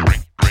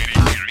 This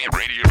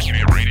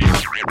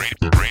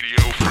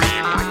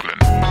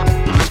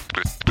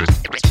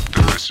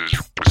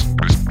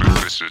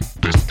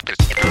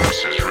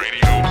is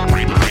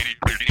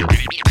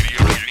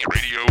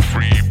Radio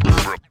Free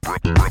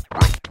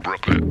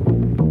Brooklyn.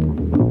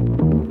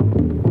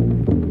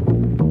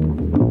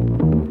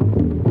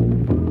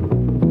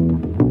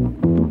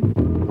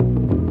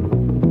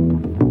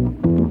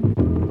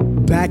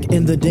 Back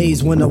in the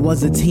days when I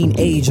was a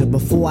teenager,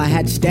 before I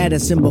had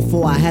status and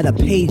before I had a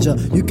pager,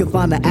 you can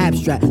find the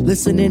abstract.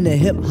 Listening to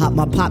hip hop,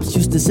 my pops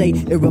used to say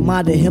it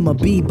reminded him of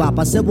bebop.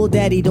 I said, well,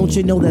 daddy, don't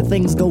you know that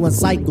things go in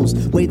cycles?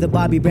 Way the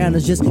Bobby Brown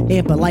is just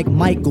amping like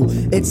Michael.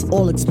 It's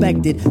all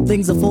expected,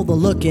 things are for the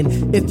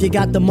looking. If you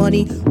got the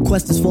money,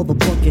 quest is for the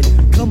booking.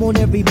 Come on,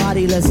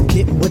 everybody, let's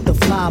get with the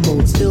fly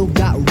mode. Still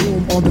got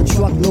room on the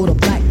truckload of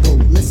black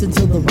gold. Listen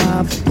to the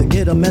rhyme to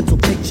get a mental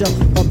picture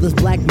of this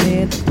black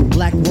man,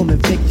 black woman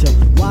picture.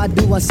 Why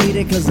do I say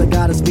that? Cause I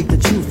gotta speak the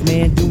truth,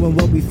 man. Doing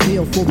what we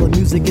feel for the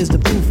music is the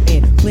proof.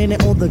 And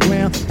planet on the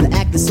ground, the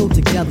act is so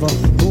together.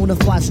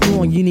 Bonafide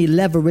strong, you need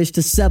leverage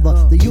to sever.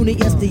 The unit,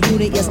 yes the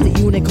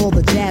unit called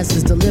the Jazz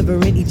is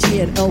delivering each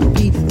year an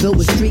LP filled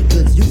with street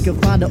goods. You can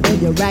find it on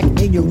your rack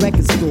in your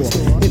record store.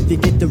 If you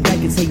get the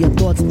record, say your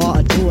thoughts are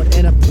adored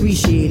and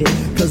appreciated.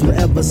 Cause we're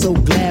ever so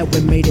glad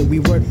we made it. We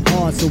worked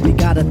hard, so we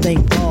gotta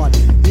thank God.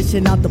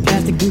 Dishing out the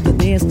plastic, do the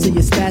dance till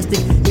you're spastic.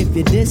 If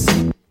you diss,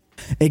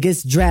 it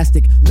gets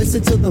drastic.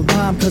 Listen to the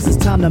rhyme, cause it's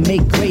time to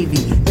make gravy.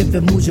 If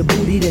it moves your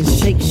booty, then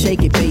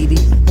shake it, baby.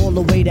 All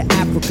the way to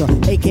Africa,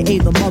 aka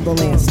the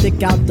motherland.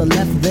 Stick out the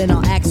left, then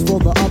I'll ask for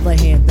the other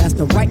hand. That's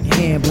the right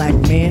hand, black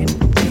man.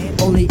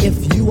 Only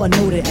if you are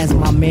noted as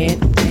my man.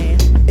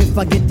 If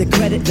I get the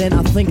credit, then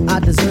I think I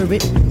deserve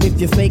it. If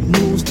you fake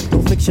news,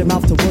 don't fix your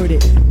mouth to word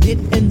it. Get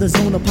in the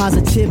zone of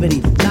positivity,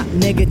 not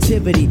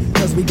negativity.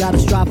 Cause we gotta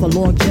strive for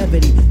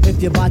longevity.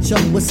 If you buy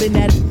Chuck, what's in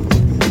that?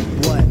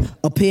 What?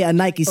 A pair of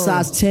Nike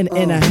size 10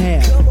 and a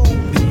half.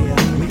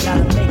 Yeah, we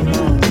gotta make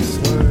moves.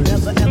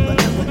 Never, ever,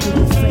 ever do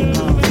the fake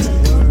moves.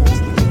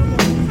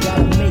 We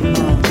gotta make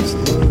moves.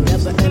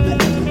 Never, ever,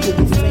 ever do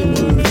the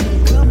fake moves.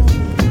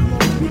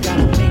 We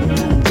gotta make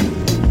moves.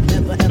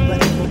 Never, ever,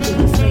 ever do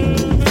the fake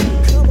moves.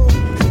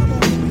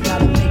 We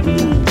gotta make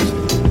moves.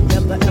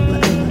 Never, ever, ever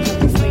do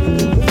the fake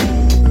moves.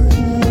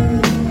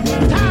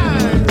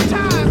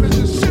 Time is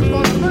a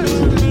symbol of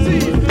mercy to see.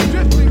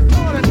 Drifting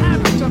toward an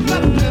average of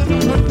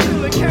leftism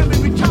until it can be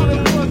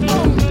retarded for its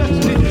own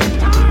destiny.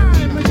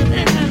 Time is an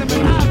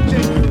inanimate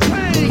object,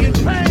 praying and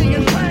praying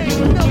and praying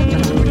with no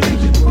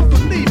justification for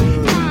belief.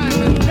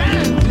 Time is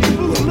vanity,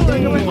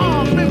 luring away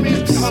all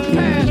memories of our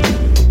past.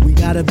 We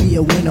gotta be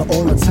a winner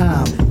all the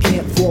time.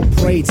 Can't fall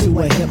prey to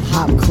a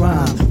hip-hop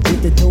crime.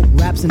 With the dope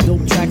raps and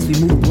dope tracks, we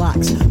move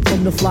blocks.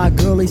 From the fly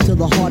girlies to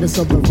the hardest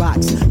of the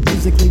rocks.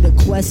 Musically, the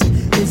quest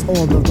is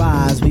on the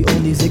rise. We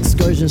own these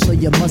excursions, so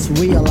you must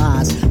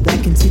realize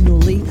that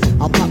continually,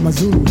 I'll pop my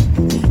Zulu.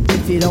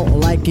 If you don't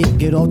like it,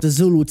 get off the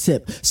Zulu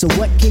tip. So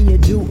what can you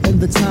do in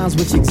the times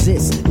which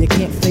exist? You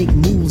can't fake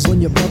moves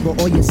on your brother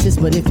or your sis,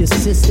 but if your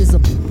sis is a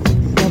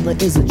brother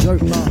is a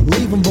jerk,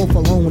 leave them both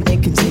alone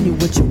and continue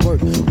with your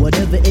work.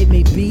 Whatever it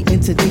may be in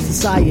today's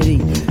society,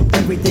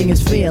 everything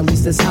is fair, at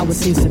least that's how it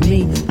seems to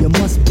me. You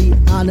must be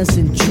honest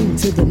and true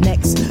to the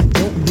next.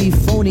 Don't be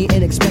phony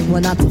and expect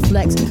one not to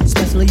flex.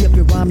 Especially if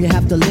you rhyme, you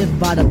have to live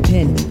by the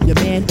pen. Your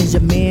man is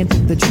your man,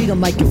 then treat him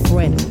like your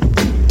friend.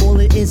 All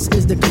it is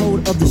the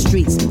code of the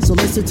streets. So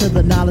listen to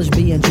the knowledge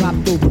being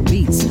dropped over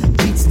beats.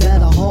 Beats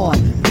that are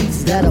hard,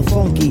 beats that are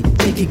funky.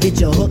 They can get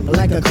you hooked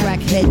like a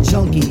crackhead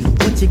junkie.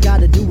 What you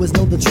gotta do is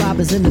know the tribe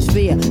is in the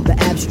sphere. The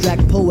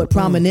abstract poet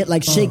prominent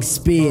like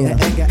Shakespeare.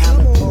 Edgar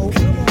Allan Poe,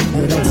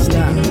 you don't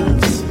stop.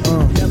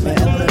 Never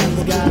ever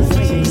ever got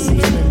fake. See in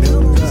the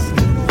news.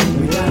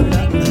 We got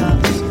nothing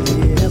else.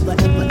 Never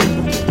ever ever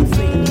get the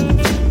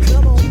fake.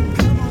 Come on,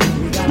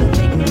 we gotta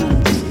make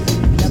moves.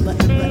 Never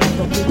ever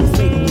ever get the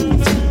fake.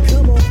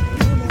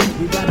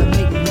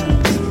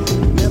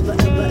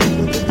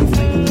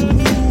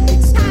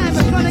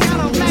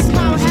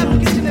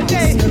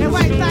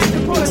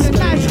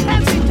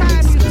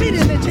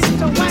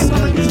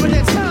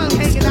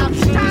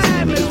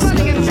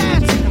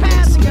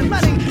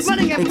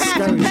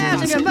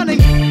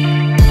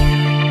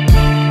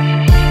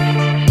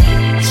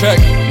 Check,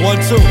 1,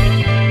 2.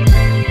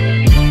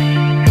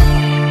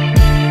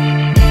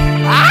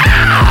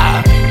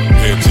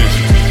 Pay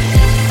attention.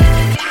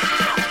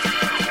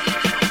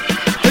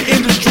 The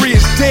industry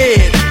is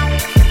dead.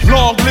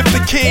 Long live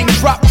the king.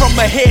 Dropped from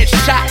a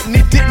headshot and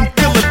it didn't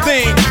feel a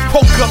thing.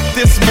 Poke up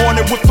this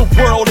morning with the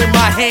world in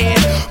my hand.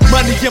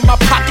 Money in my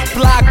pocket,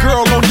 fly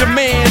girl on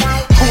demand.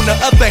 On the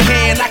other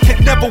hand, I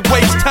can never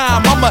waste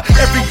time. I'm a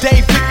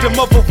everyday victim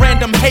of a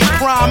random hate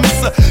crime.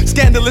 It's a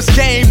scandalous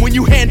game when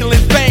you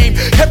handling fame.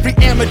 Every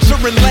amateur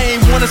and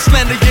lame wanna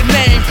slander your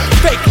name.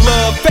 Fake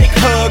love, fake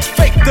hugs,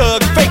 fake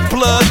thugs, fake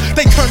blood.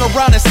 They turn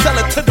around and sell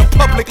it to the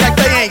public like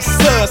they ain't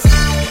sus.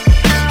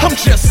 I'm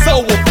just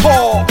so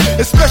appalled,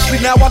 especially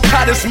now I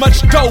got as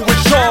much dough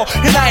as y'all.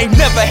 And I ain't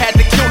never had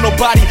to kill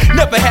nobody,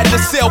 never had to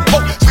sell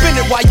coke. Spend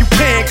it while you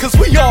can, cause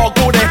we all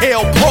go to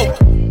hell broke.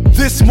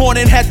 This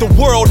morning had the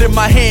world in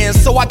my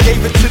hands, so I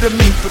gave it to the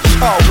meat, but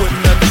y'all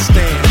wouldn't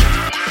understand.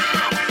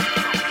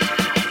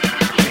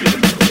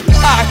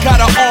 I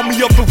got an army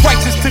of the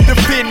righteous to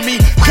defend me.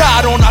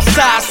 God on our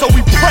side, so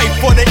we pray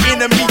for the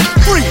enemy.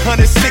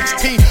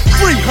 316,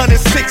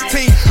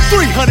 316,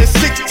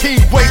 316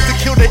 ways to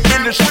kill the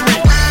industry.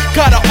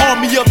 Got an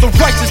army of the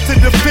righteous to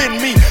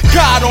defend me.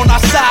 God on our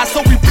side,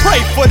 so we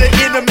pray for the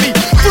enemy.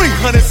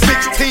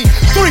 316,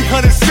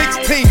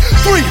 316,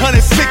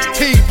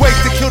 316 ways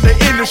to kill the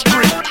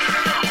industry.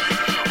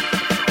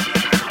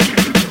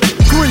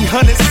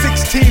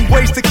 316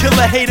 ways to kill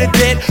a hater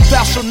dead.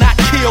 Thou shalt not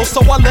kill,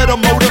 so I let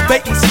them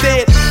motivate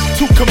instead.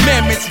 2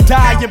 commandments,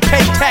 die and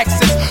pay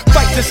taxes.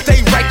 Fight to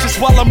stay righteous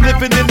while I'm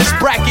living in this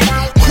bracket.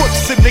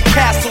 Crooks in the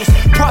castles,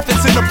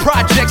 prophets in the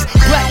projects.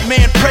 Black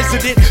man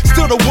president,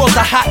 still the world's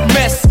a hot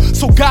mess.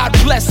 So God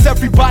bless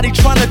everybody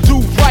trying to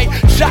do right.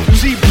 Jock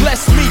G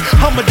bless me,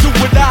 I'ma do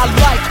what I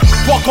like.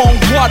 Walk on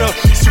water,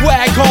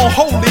 swag on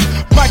holy.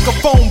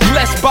 Microphone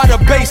blessed by the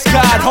bass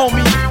god,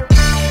 homie.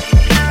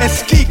 And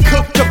Ski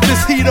cooked up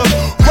this heater,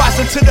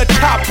 rising to the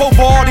top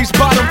over all these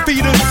bottom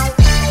feeders.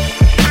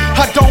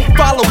 I don't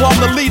follow, I'm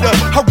the leader.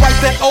 I write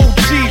that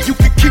OG, you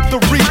can keep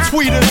the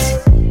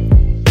retweeters.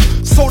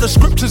 So the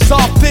scripture's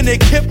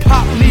authentic,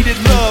 hip-hop needed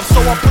love,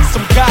 so I put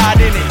some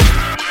God in it.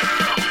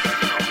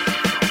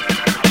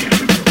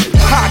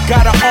 I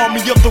got an army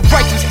of the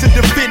righteous to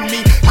defend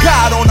me.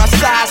 God on our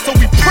side, so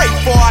we pray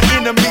for our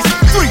enemies.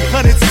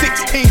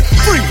 316,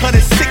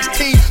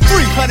 316,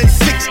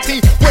 316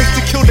 ways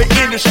to kill the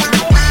industry.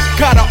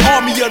 Got an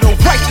army of the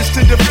righteous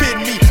to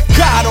defend me.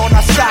 God on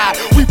our side,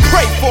 we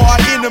pray for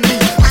our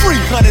enemies.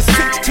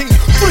 316,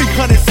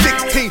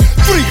 316,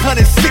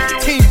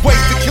 316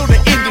 ways to kill the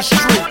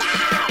industry.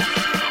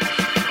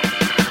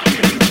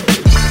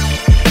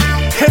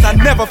 And I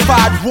never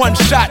fired one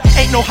shot.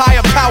 Ain't no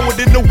higher power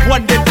than the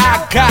one that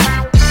I got.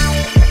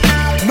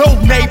 No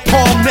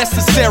napalm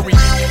necessary.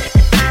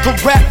 The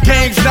rap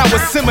game's now a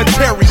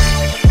cemetery.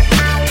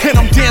 And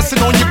I'm dancing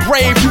on your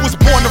grave. You was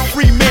born a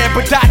free man,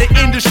 but died an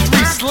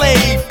industry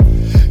slave.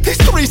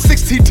 These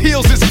 360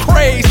 deals is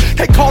crazy.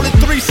 They call it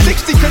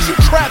 360 cause you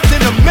trapped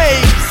in a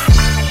maze.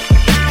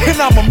 And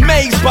I'm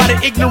amazed by the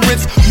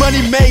ignorance.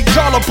 Money made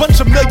y'all a bunch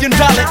of $1 million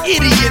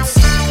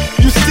idiots.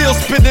 You still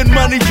spending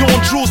money on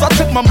jewels. I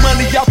took my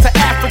money out to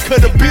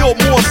Africa to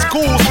build more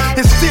schools.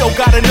 And still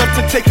got enough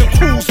to take a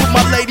cruise with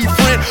my lady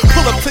friend.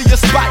 Pull up to your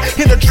spot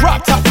in a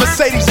drop top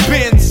Mercedes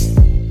Benz.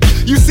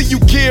 You see you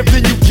give,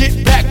 then you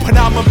get back. But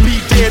I'ma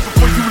be dead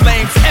before you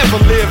lames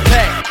ever live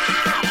back.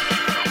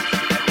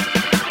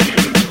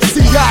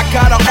 See, I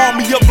got an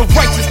army of the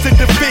righteous to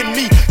defend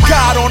me.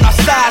 God on our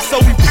side, so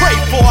we pray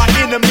for our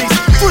enemies.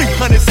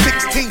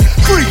 316,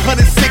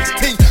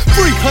 316,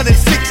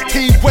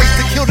 316 ways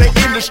to kill the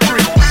industry.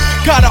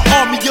 Got an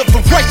army of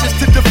the righteous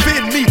to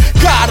defend me.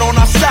 God on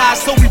our side,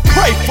 so we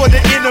pray for the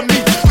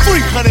enemy.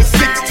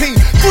 316,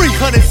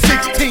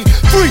 316,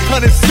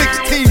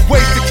 316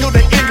 ways to kill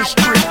the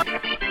industry.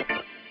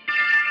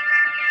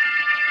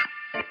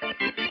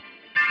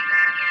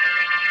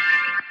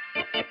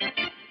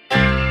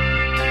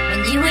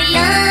 When you were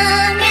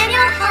young and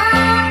your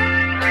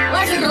heart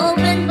was an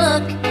open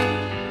book,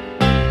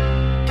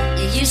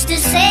 you used to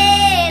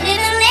say, live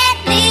and let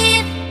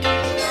live.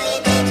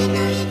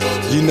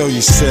 You know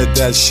you said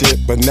that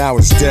shit, but now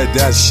it's dead,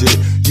 that shit.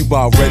 You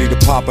about ready to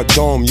pop a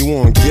dome, you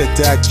wanna get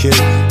that kid.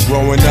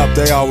 Growing up,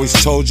 they always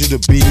told you to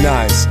be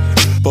nice.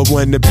 But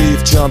when the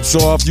beef jumps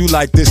off, you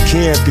like this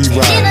can't be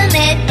right.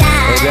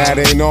 But that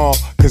ain't all,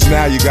 cause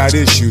now you got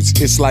issues.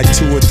 It's like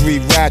 2 or 3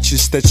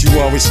 ratchets that you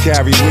always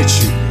carry with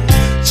you,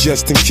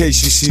 just in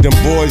case you see them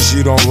boys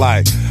you don't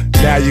like.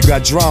 Now you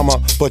got drama,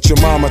 but your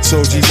mama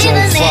told you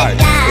don't fight.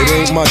 It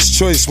ain't much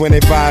choice when they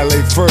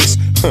violate first.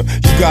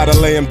 You gotta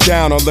lay them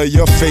down or lay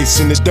your face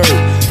in the dirt.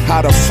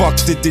 How the fuck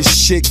did this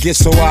shit get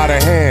so out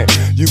of hand?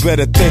 You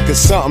better think of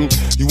something,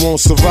 you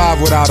won't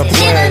survive without a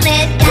plan.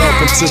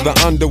 Welcome to the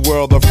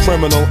underworld of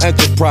criminal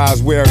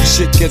enterprise, where if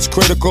shit gets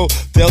critical,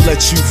 they'll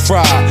let you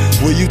fry.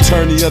 Will you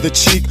turn the other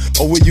cheek,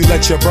 or will you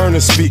let your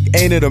burner speak?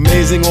 Ain't it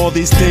amazing all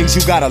these things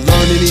you gotta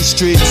learn in these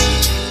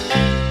streets?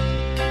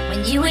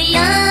 When you were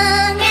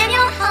young and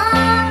your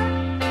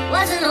heart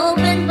was an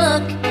open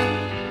book,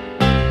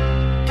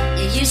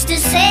 you used to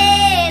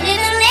say,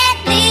 live and let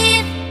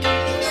live.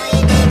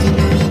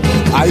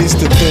 I used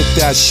to think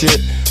that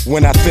shit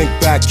when I think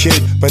back,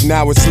 kid, but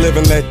now it's live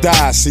and let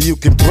die, so you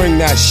can bring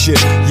that shit.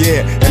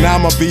 Yeah, and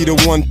I'ma be the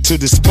one to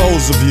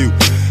dispose of you.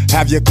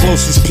 Have your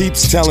closest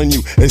peeps telling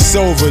you it's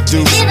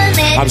overdue.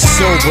 I'm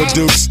sober,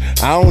 dukes.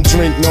 I don't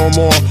drink no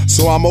more,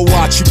 so I'ma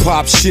watch you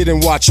pop shit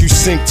and watch you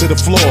sink to the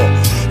floor.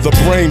 The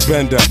brain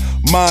bender,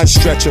 mind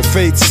stretcher,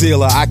 faith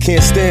sealer. I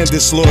can't stand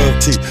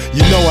disloyalty.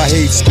 You know I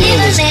hate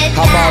squealers.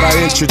 How about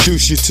I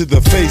introduce you to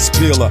the face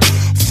peeler?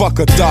 Fuck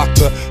a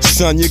doctor,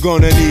 son, you're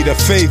gonna need a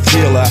faith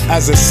healer.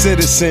 As a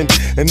citizen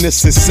in this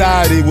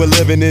society we're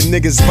living in,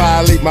 niggas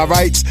violate my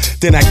rights,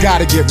 then I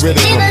gotta get rid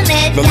of them.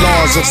 The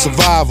laws of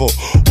survival,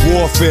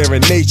 warfare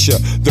and nature.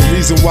 The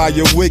reason why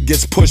your wig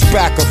gets pushed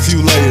back a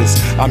few layers.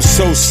 I'm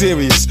so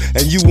serious,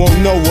 and you won't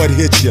know what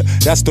hit you.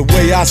 That's the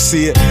way I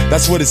see it.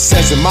 That's what it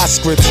says in my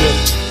scripture.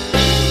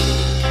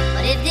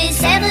 But if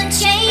this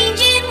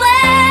ever-changing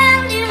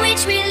world in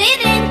which we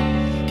live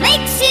in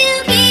makes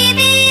you give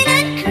in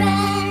and cry,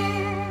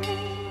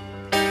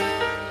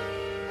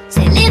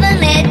 say live and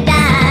let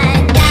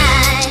die,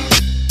 die.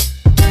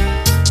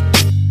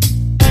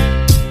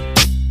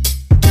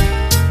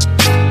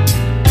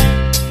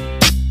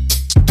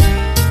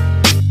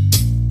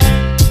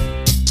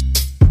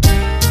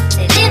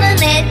 Say live and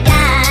let die.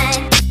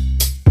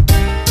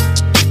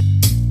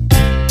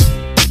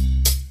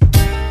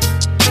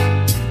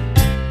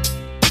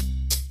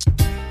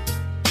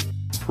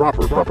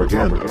 Proper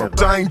propaganda.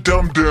 Dang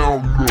dumb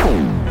down low.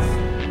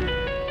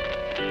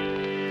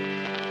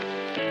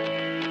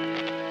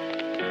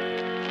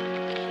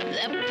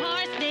 The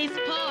poor stays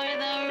poor,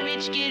 the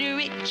rich get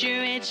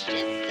richer. It's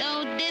just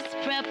so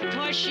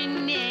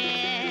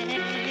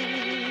disproportionate.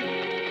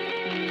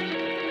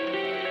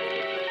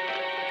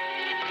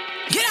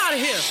 Get out of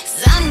here!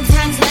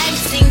 Sometimes life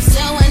seems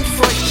so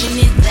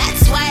unfortunate.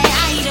 That's why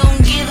I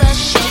don't give a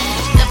shit.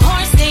 The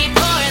poor stay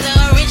poor,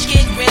 the rich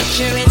get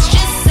richer. It's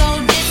just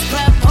so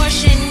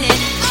disproportionate.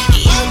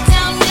 You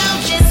don't know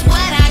just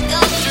what I go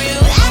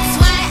through. That's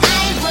why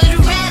I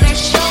would rather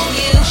show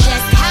you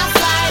just how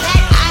far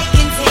that I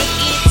can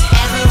take it.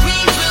 Every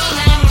rule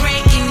I'm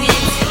breaking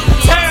it.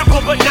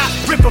 Terrible but not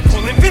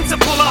rippable,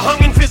 invincible or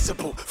hung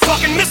invisible.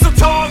 Fucking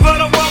mistletoe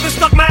over the world and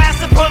stuck my ass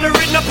upon the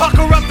written. I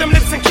pucker up them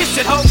lips and kiss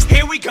it, ho.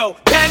 Here we go,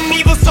 bad and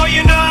evil, so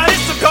you know how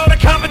this'll go. The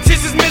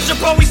competition's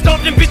miserable, we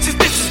stomped them bitches,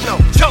 no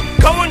joke.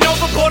 Going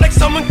overboard like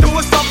someone threw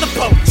us off the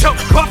boat. Choke,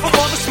 off of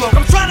all the smoke.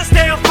 I'm trying to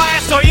stay on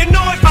fire, so you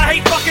know if I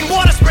hate fucking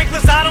water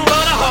sprinklers, I don't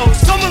run a hose.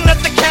 Someone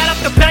let the cat out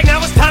the bag,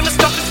 now it's time to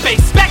stuff his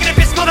face. Back in the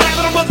bitch, mother, that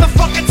little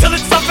motherfucker till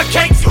it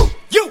suffocates.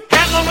 You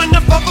had long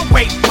enough of a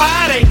wait.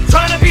 Why they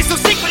trying to be so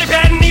secret?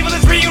 Bad and evil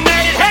is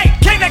reunited. Hey,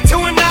 came back to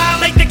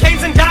annihilate the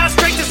games and die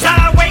straight to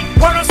highway.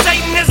 Word on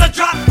Satan is a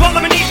drop. Fall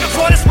on my knees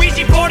before this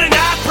Ouija board and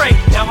I pray.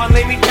 Now I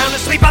lay me down to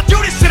sleep. I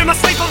do this shit in my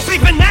sleep. I'm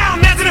sleeping now.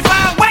 Imagine if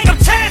I wake up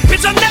 10.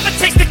 Bitch, I'll never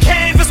taste the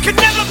canvas. Could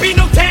never be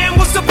no damn.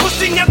 What's a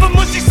pussy? Never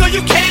mushy, so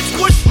you can't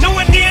squish. No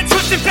one near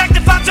twist. In fact,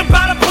 if I jump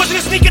out of push and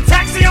a sneak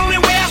attack's the only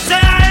way I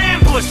said I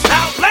ambush.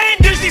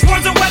 Outlandish, these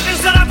words are weapons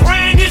that I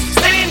brandish.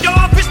 Stand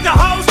off, it's the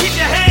hose. Keep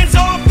your hands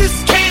off. This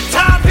can't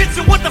tie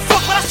pizza. What the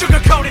fuck would I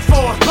sugarcoat it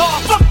for? Law,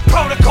 fuck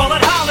protocol.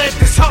 I'd holler at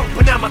this hoe,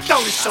 but now my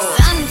throat is sore.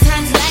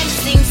 Sometimes life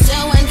seems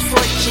so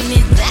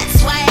unfortunate.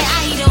 That's why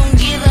I don't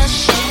give a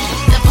shit.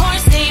 The poor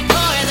stay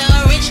poor,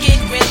 the rich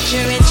get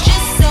richer. It's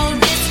just so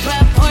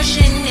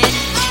disproportionate.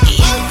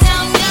 You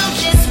don't know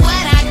just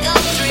what I go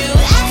through.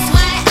 That's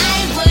why I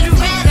would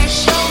rather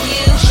show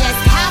you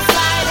just how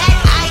far that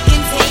I can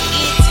take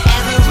it.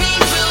 Every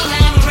rule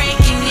I'm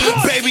breaking it.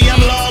 Baby,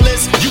 I'm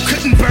lawless. You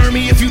couldn't burn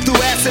me if you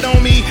threw acid on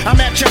me. I'm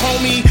at your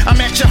homie.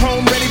 I'm at your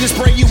home, ready to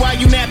spray you while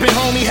you napping,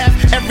 homie.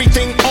 Have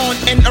everything on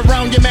and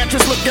around your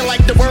mattress, looking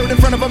like the word in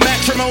front of a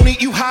matrimony.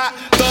 You hot,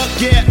 thug,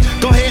 yeah.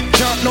 Go ahead,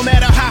 jump, no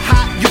matter how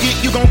hot you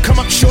get, you gon' come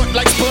up short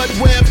like Spud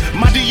Webb.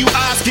 My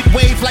DUIs get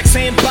waved like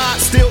sandbar.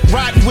 Still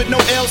riding with no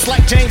L's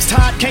like James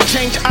Todd. Can't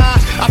change I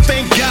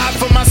thank God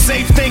for my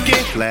safe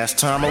thinking. Last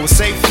time I was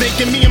safe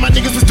thinking, me and my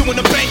niggas was doing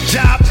a bank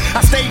job.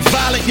 I stayed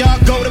violent, y'all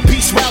go the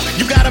peace route.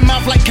 You got a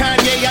mouth like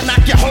Kanye, I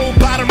knock your whole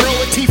bottom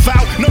row of teeth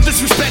out. No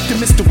disrespect to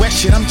Mr. West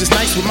shit, I'm just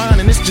nice with mine,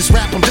 and it's just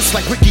rap. I'm just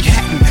like Ricky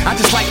Hatton, I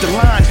just like the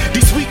line.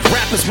 These weak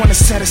rappers wanna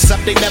set us up,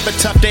 they never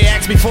tough. They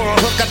ask me for a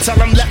hook, I tell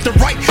them left or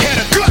right, head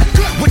or gut.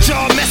 What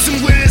y'all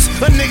messing with is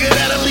a nigga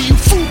that'll leave you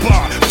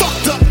foobar,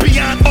 fucked up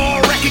beyond all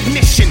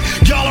recognition.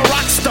 Y'all are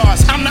rock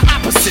stars, I'm the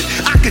opposite.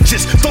 I could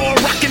just throw a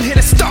rock and hit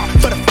a star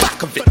for the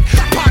fuck of it.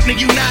 Partner,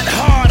 you not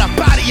hard, I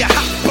body your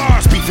hot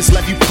bars. Beef is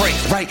love you pray,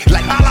 right?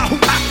 Like Allahu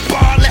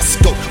Akbar, let's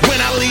go. When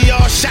I leave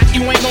y'all shot,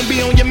 you ain't gonna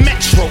be on your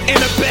metro.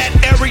 In a bad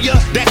area,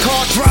 that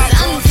car drop.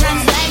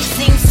 Sometimes life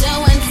seems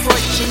so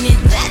unfortunate.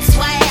 That's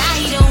why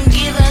I don't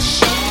give a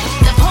shit.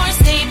 The poor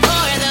stay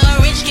poor, the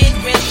rich get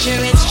richer.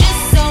 It's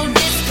just so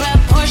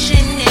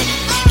disproportionate.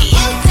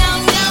 You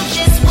don't know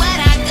just what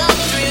I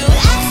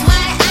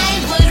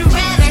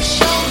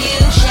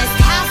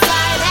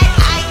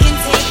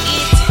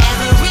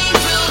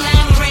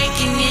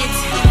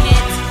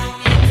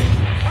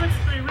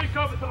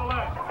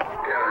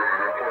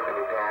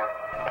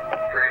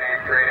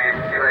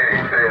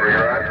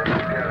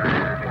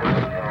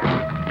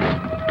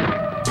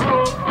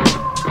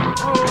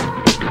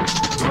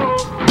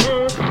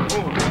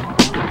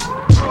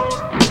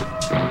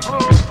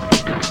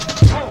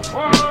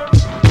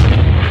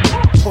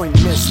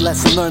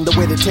and learn the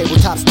way the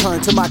tabletops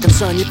turn. To my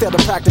concern, you failed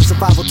to practice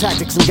survival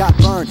tactics and got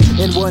burned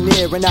in one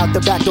ear and out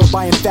the back door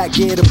buying fat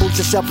gear to boost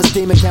your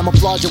self-esteem and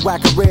camouflage your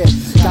whack career.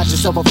 Got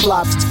yourself a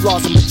flop, it's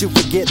flossing, but you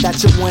forget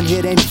that your one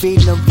hit ain't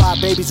feeding them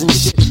 5 babies and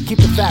shit. Keep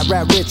the fat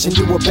rat rich and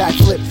do a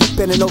backflip,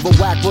 bending over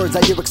whack words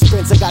at your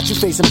expense. I got you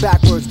facing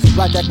backwards,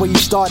 right back where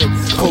you started.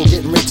 Cold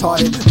getting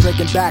retarded,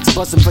 breaking backs,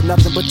 busting for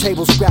nothing but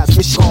table scraps.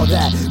 Fish all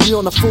that. We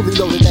on a fully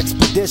loaded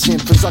expedition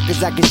for suckers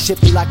that get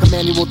shifty like a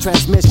manual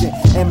transmission.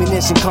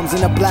 Ammunition comes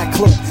in a black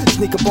cloak.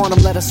 Sneak up on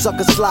them, let a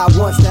sucker slide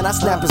once, then I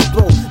snap his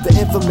throat. The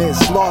infamous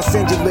Los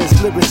Angeles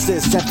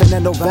lyricist,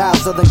 Sanfernando Val,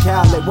 Southern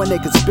Cali, when they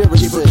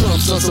conspiracy. Here it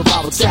comes, some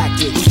survival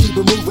tactics. We keep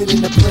it moving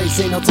in the place,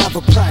 ain't no time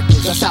for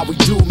practice. That's how we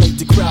do, make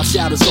the crowd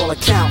shout, it's all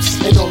accounts.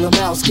 And all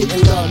amounts,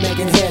 getting love,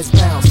 making heads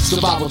bounce.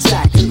 Survival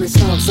tactics, here it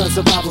comes, some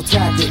survival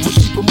tactics. We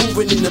keep it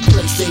moving in the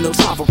place, ain't no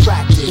time for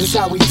practice. That's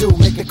how we do,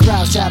 make the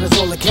crowd shout, it's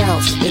all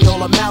accounts. And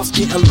all amounts,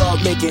 getting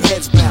love, making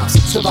heads bounce.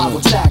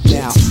 Survival tactics.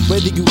 Now,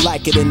 whether you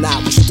like it or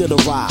not, we still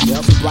arrive.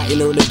 Bright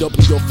and early, up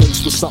in your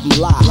face with something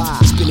live.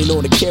 Spinning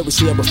on the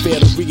carousel, but fail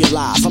to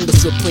realize I'm the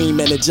supreme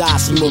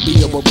energized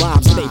mobile with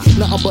rhymes. It ain't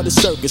nothing but a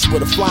circus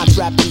with a flying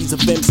trapeze of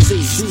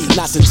MCs.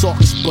 Not to talk,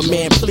 but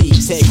man,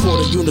 please.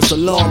 Headquarter units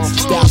alone,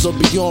 styles are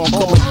beyond.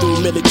 Coming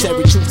through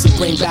military troops and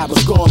bring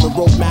battles gone. The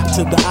roadmap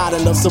to the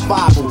island of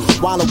survival.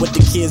 Wildin' with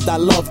the kids that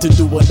love to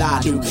do what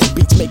I do.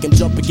 Beats make them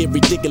jump and get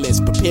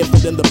ridiculous. Prepare for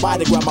them to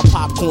bite it, grab my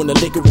popcorn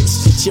and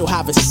licorice. Chill,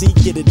 have a seat,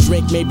 get a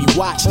drink, maybe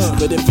watch.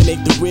 But if it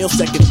ain't the real,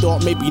 second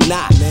thought, maybe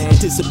not.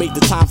 Anticipate the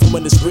time for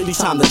when it's really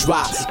time to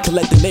drop.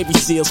 Collect the Navy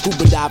SEAL,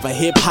 scuba dive, a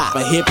hip hop.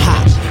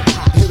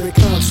 Here it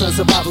comes, some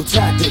survival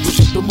tactics.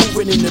 We keep it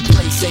moving in the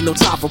place, ain't no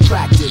time for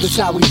practice. That's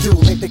how we do,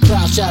 make the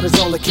crowd shout, it's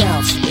all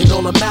accounts. And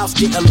all amounts,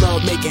 getting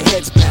love, making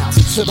heads bounce.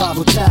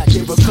 Survival tactics,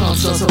 here it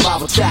comes, some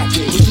survival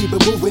tactics. We keep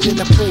it moving in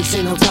the place,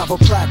 ain't no time for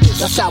practice.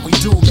 That's how we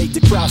do, make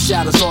the crowd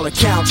shout, it's all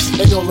accounts.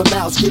 And all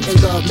amounts,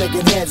 getting love,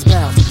 making heads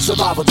bounce.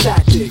 Survival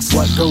tactics.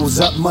 What goes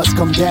up must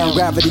come down,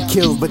 gravity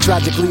kills. But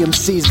tragically,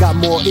 MCs got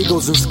more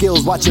egos and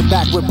skills. Watch your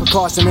back with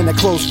precaution and a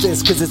close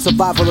fist. Cause it's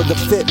survival of the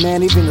fit,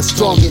 man, even the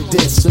strong get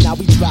dissed. So now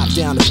we drop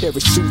down the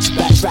parachutes,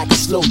 backtracking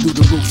slow through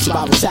the roof.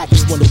 Survival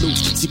tactics wanna lose.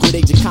 Secret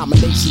agent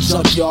combination,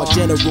 junkyard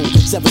general.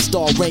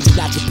 7-star ranks,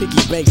 not your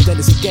piggy banks, then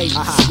escape.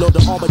 Load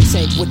the armor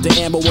tank with the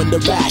ammo and the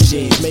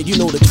rations. Man, you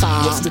know the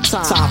time. What's the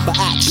time? Time for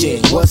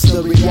action. What's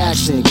the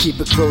reaction? Keep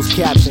it closed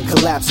caption.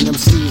 Collapsing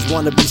MCs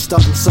wanna be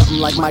stunting something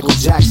like Michael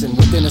Jackson.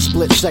 Within a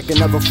split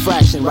second of a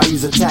fraction,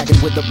 Ryu's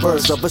attacking with the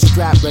burst of a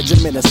strap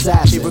regiment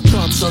assassin. Here it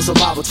comes, some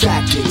survival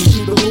tactics.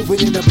 We keep it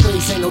moving in the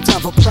place, ain't no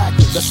time for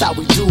practice. That's how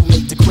we do,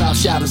 make the crowd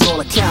shout, it's all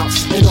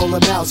accounts. And all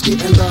amounts,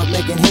 getting love,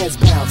 making heads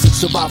bounce.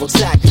 Survival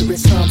tactics. Here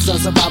it comes, some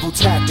survival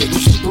tactics. We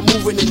keep it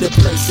moving in the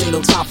place, ain't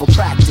no time for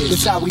practice.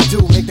 That's how we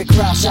do, make the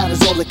crowd shout,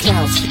 it's all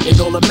accounts. And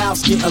all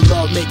amounts, getting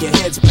love, making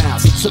heads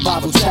bounce.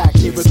 Survival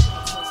tactics. Here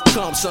it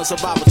comes, some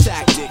survival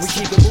tactics. We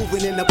keep it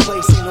moving in the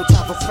place, ain't no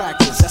time for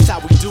practice. That's how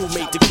we do,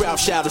 make the crowd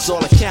shout, it's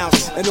all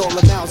accounts. And all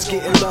amounts,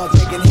 getting love,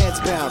 making heads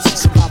bounce.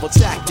 Survival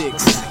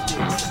tactics.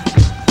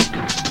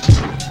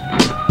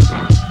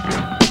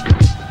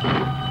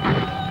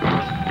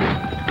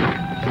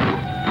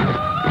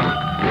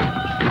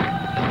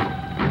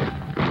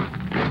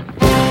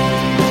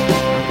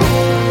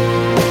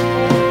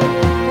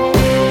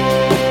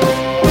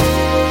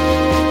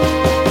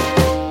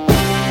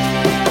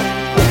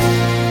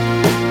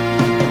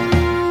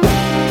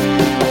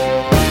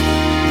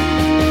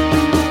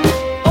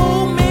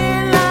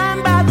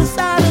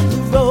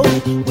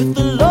 With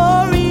the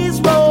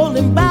lorries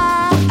rolling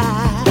by,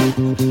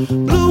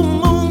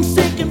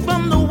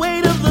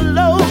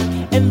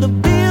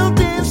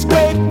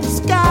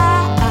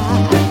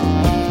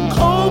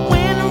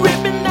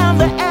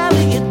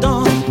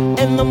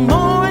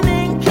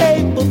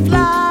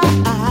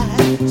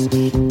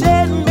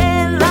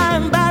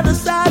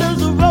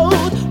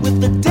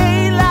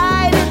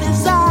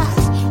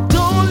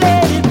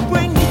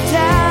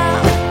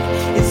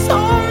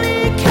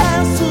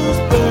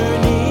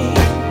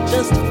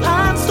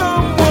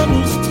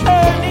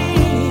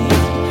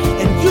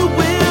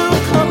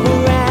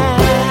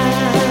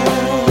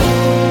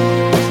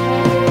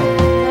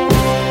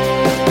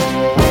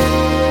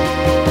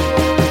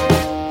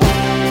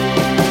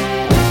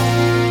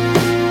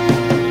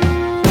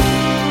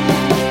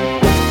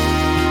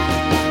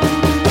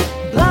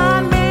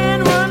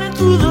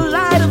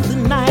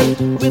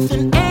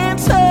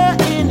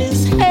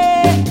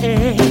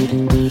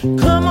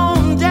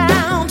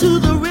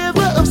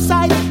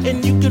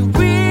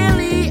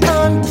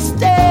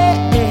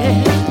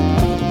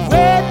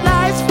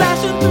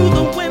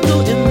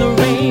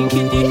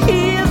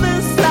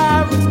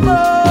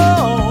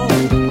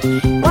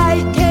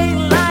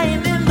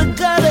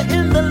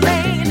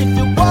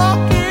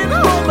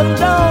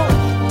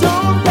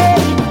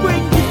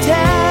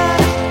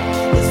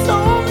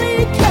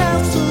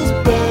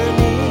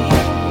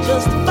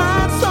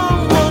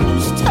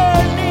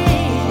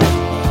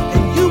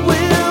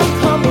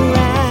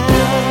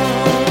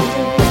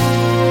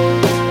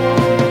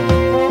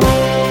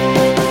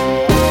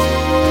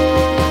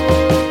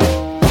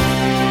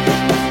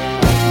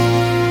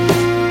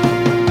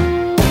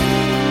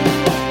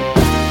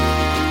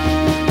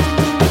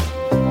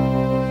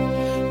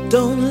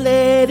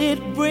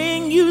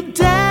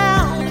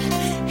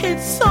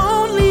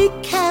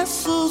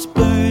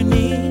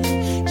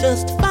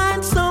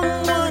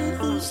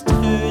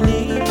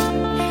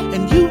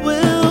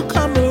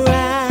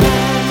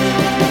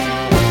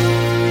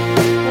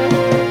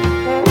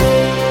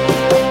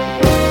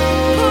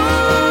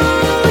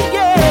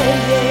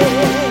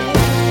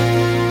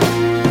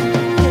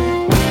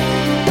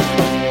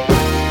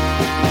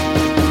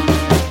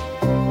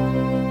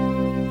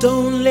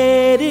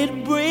 let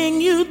it bring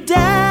you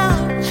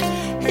down.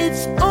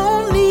 It's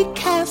only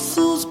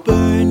castles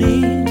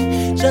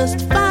burning.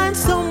 Just find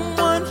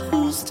someone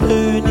who's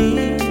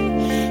turning,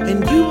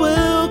 and you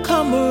will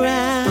come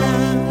around.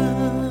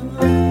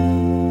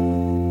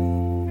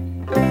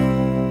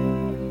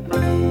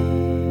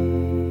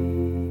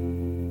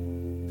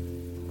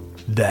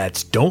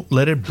 That's Don't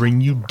Let It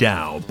Bring You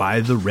Down by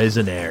the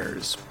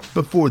Resonaires.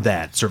 Before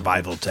that,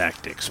 Survival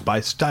Tactics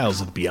by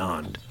Styles of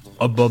Beyond.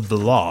 Above the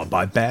Law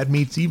by Bad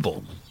Meets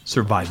Evil.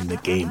 Surviving the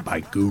Game by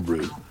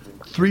Guru.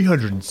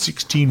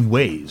 316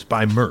 Ways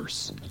by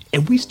Murs.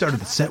 And we started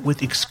the set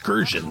with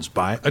Excursions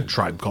by A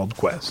Tribe Called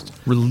Quest,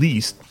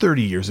 released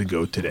 30 years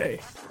ago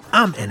today.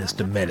 I'm Ennis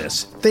the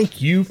Menace.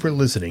 Thank you for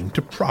listening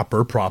to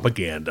Proper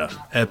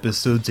Propaganda.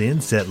 Episodes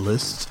and set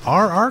lists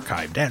are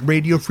archived at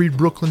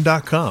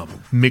RadioFreeBrooklyn.com,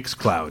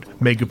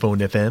 Mixcloud, Megaphone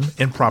FM,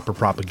 and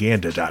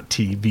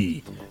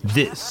ProperPropaganda.tv.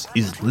 This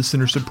is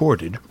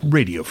listener-supported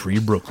Radio Free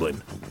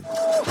Brooklyn.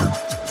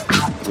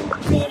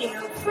 Radio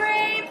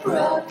Free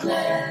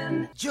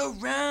Brooklyn.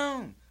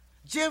 Jerome,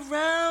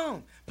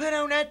 put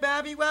on that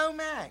Bobby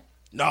Womack.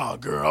 Nah,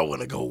 girl, I want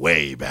to go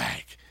way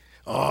back.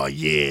 Oh,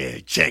 yeah,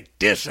 check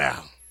this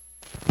out.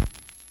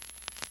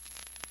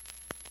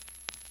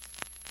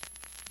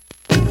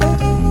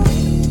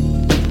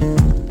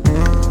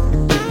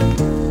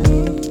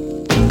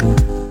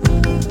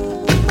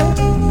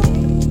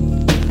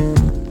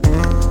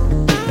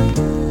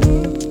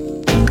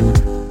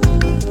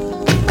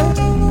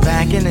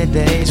 Back in the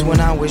days when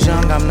I was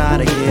young, I'm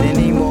not a kid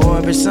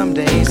anymore. But some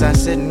days I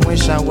sit and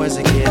wish I was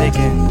a kid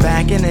again.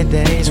 Back in the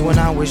days when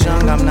I was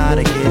young, I'm not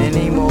a kid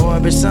anymore.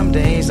 But some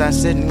days I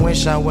sit and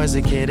wish I was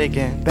a kid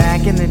again.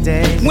 Back in the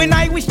days when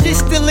I was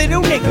just a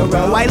little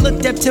nigga-ro, I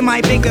looked up to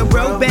my bigger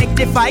bro, begged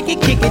if I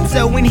could kick it.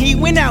 So when he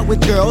went out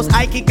with girls,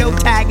 I could go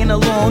tagging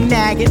along,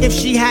 nagging. If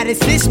she had a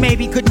sis,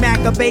 maybe could mac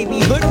a baby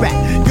hood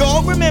rat.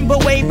 Y'all remember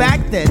way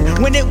back then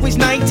when it was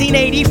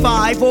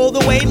 1985, all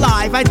the way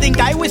live. I think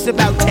I was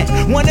about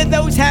 10. One of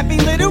those happy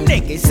little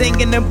niggas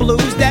singing the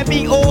blues that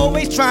be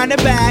always trying to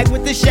bag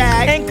with the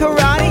shag and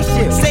karate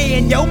shit,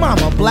 saying yo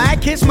mama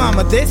black, his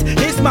mama this,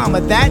 his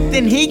mama that.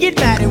 Then he get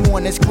mad and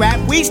wanna scrap.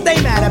 We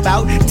stay mad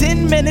about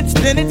 10 minutes,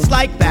 then it's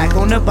like back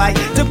on the bike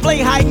to play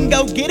hide and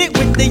go get it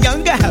with the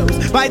younger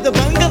hoes by the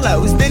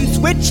bungalows. Then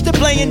switch to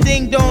playing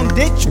ding dong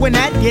ditch when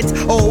that gets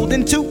old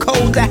and too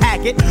cold to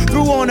hack it.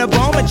 Threw on a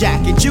bomber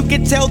jacket, you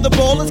could tell the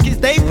ballers cause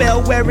they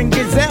fell wearing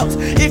gazelles.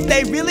 If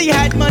they really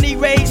had money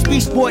raised, we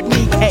sport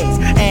Nikes.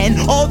 And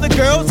all the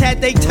girls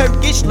had they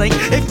Turkish link.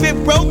 If it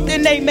broke,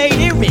 then they made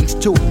earrings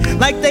to it,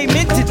 like they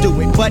meant to do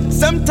it. But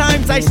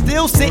sometimes I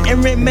still sit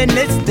and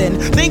reminisce, then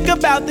think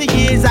about the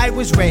years I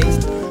was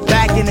raised.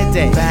 Back in the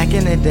day. Back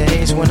in the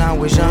days when I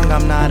was young,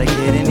 I'm not a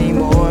kid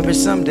anymore. But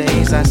some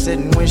days I sit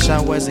and wish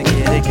I was a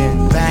kid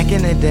again. Back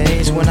in the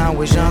days when I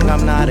was young,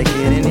 I'm not a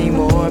kid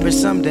anymore. But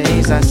some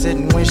days I sit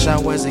and wish I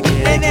was a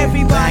kid. And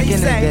everybody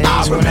say,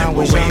 I remember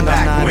way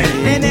back when.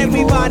 And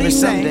everybody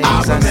say,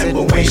 I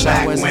remember way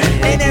back when.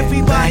 And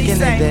everybody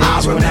say,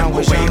 I remember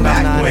way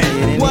back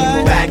when.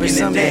 What? Back in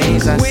the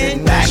days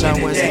when back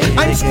in the days.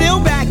 I'm still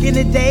back in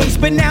the days,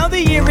 but now the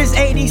year is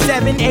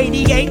 87,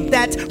 88.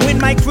 That's when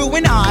my crew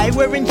and I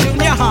were in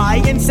junior high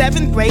in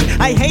 7th grade.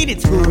 I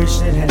hated school,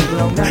 shit had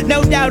blown up.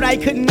 No doubt I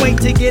couldn't wait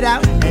to get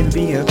out and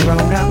be a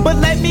grown up. But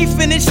let me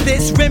finish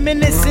this,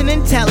 reminiscing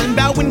and telling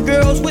about when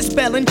girls were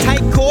spelling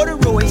tight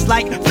corduroys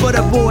like for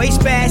the boys,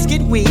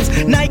 basket weaves,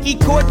 Nike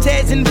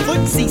Cortez and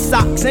footsie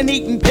socks, and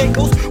eating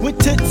pickles with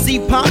Tootsie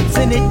Pops,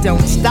 and it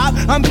don't stop.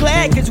 I'm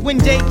glad cause when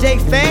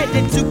JJ Fad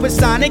did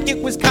Supersonic,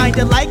 it was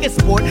kinda like a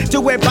sport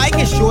to wear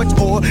biker shorts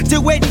or to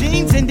wear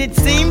jeans, and it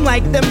seemed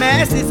like the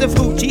masses of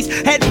hoochies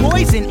had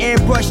poison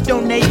airbrushed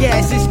on their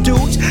asses.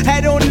 Dudes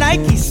had on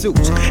Nike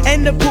suits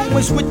and the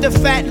Pumas with the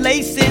fat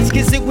laces,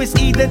 cause it was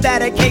either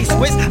that or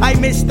K-Swiss. I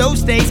miss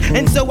those days,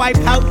 and so I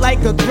pout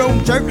like a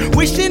grown jerk,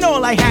 wishing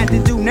all I had to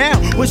do now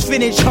was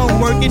finish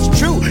homework. It's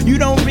true, you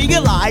don't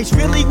realize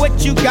really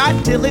what you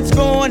got till it's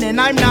gone. And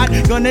I'm not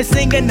gonna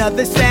sing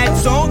another sad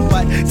song,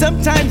 but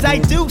sometimes I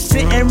do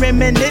sit and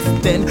reminisce,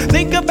 then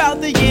think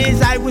about the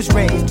years I was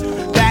raised.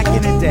 Back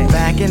in the day.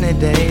 Back in the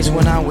days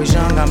when I was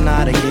young, I'm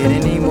not a kid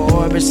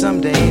anymore. But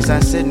some days I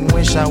sit and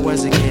wish I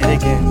was a kid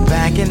again.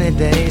 Back in the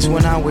days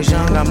when I was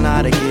young, I'm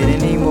not a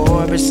kid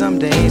anymore. But some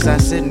days I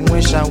sit and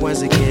wish I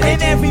was a kid again.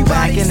 And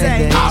everybody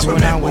say, I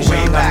remember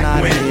way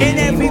back when. And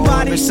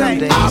everybody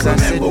say, I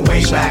remember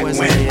way back when.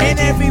 And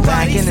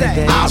everybody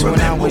say, I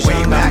remember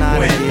way back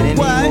when.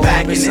 What?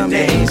 Back in the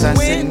days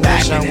when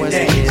back in the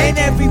days. And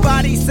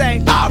everybody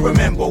say, I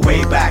remember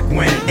way back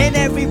when. And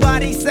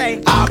everybody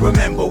say, I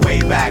remember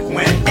way back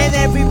when. And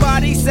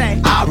everybody say,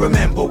 I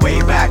remember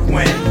way back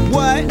when.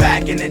 What?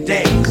 Back in the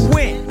days.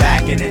 When?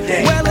 Back in the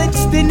day. Well,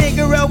 it's the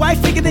Negro. I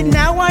figure that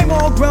now I'm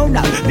all grown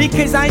up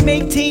because I'm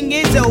 18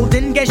 years old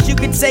and guess you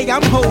could say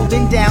I'm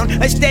holding down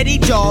a steady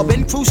job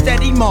and crew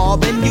steady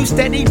mobbing, you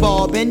steady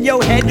bobbing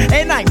your head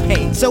and I'm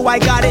paid. So I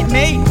got it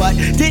made, but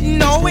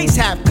didn't always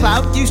have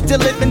clout. Used to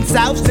live in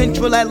South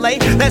Central LA.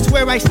 That's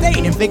where I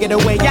stayed and figured a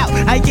way out.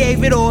 I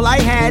gave it all I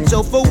had,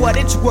 so for what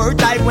it's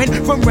worth, I went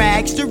from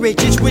rags to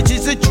riches, which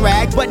is a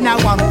drag, but now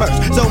I'm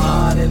first. So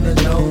hard in the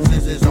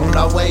noses is on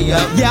our way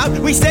up. yeah,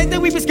 we said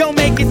that we was gonna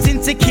make it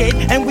since a kid,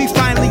 and we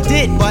finally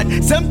did. But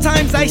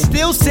sometimes I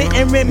still sit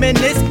and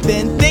reminisce,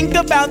 then think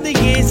about the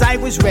years I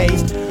was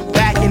raised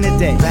back in the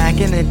day. Back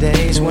in the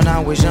days when I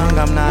was young,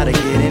 I'm not a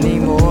kid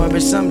anymore.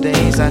 But some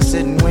days I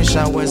sit and wish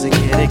I was a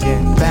kid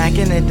again. Back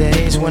in the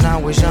days when I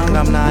was young,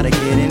 I'm not a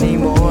kid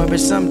anymore. But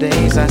some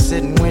days I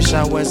sit and wish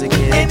I was a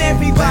kid. And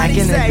everybody back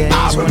in the say,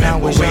 days when I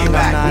was young,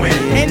 I'm not a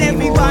kid and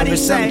everybody anymore. But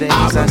some say,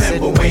 days I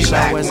sit and wish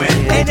I was a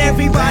kid. And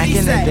everybody back in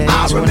the say,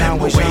 days when I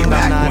was young,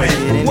 I'm not a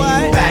kid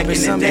anymore. But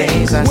some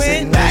days I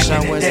sit and wish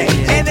I was a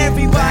kid. And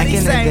everybody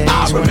say,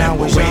 when I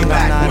was young,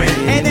 I'm not a kid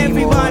and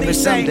everybody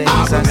say, days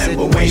I sit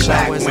and wish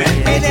I was a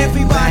kid. and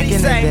everybody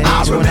say,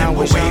 when I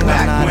was young,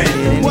 I'm not a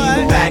kid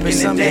anymore. But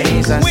some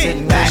days I sit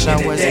and wish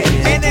I was a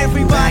kid. and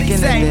everybody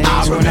say,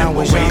 when I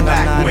was young,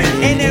 I'm not a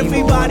kid and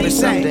everybody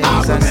say, days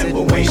I sit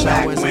and wish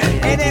I was a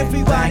kid. and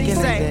everybody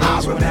say,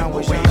 when I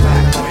was young.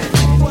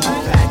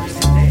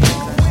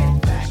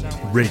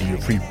 Radio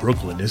Free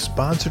Brooklyn is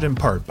sponsored in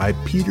part by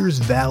Peters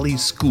Valley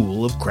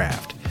School of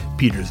Craft.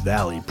 Peters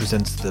Valley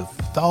presents the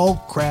Fall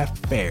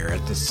Craft Fair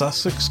at the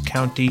Sussex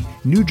County,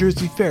 New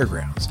Jersey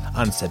Fairgrounds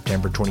on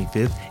September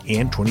 25th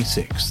and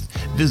 26th.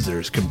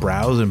 Visitors can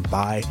browse and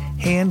buy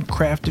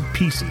handcrafted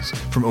pieces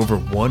from over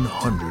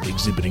 100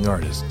 exhibiting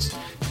artists.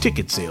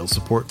 Ticket sales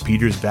support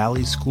Peters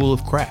Valley School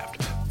of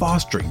Craft,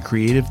 fostering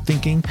creative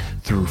thinking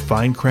through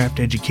fine craft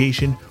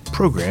education,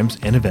 programs,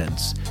 and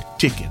events.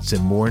 Tickets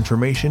and more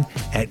information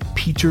at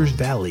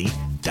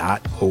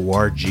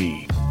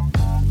petersvalley.org.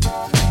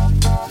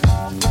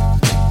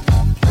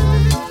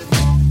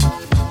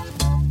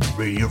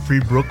 Radio Free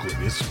Brooklyn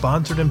is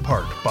sponsored in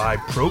part by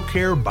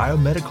ProCare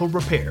Biomedical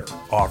Repair,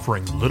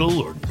 offering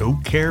little or no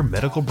care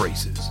medical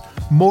braces.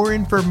 More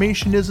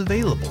information is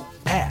available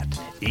at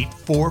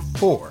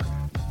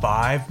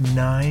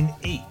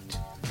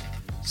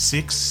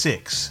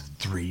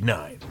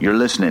 844-598-6639. You're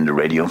listening to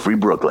Radio Free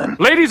Brooklyn.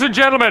 Ladies and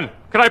gentlemen,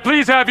 can I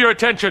please have your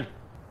attention?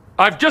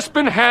 I've just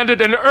been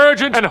handed an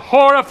urgent and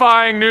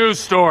horrifying news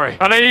story,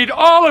 and I need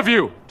all of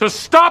you to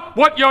stop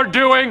what you're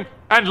doing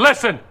and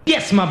listen.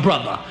 Yes, my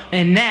brother.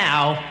 And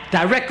now,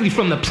 directly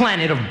from the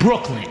planet of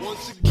Brooklyn.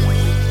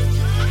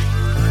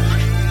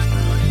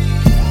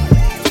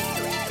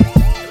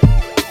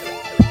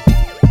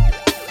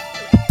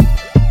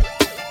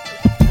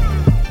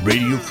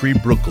 Radio Free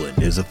Brooklyn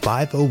is a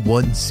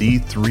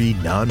 501c3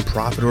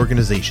 nonprofit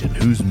organization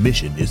whose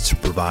mission is to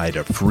provide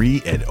a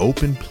free and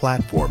open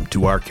platform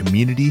to our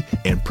community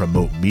and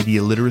promote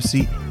media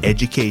literacy,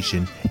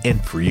 education,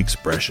 and free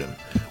expression.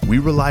 We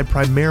rely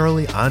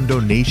primarily on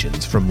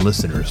donations from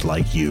listeners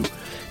like you.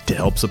 To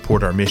help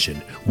support our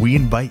mission, we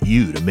invite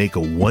you to make a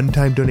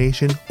one-time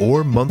donation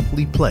or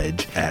monthly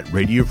pledge at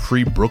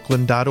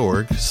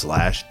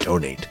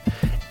radiofreebrooklyn.org/donate.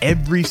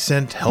 Every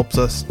cent helps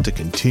us to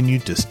continue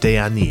to stay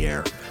on the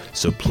air.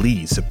 So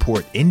please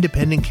support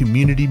independent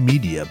community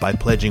media by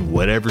pledging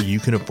whatever you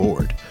can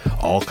afford.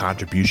 All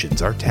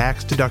contributions are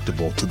tax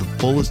deductible to the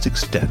fullest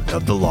extent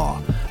of the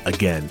law.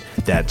 Again,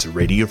 that's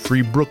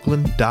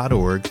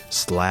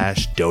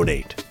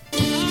radiofreebrooklyn.org/donate.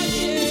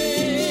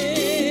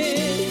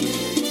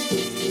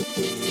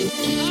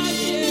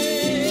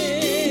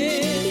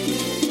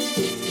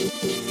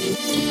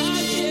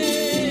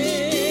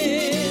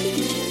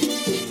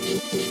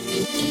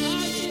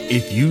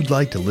 If you'd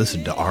like to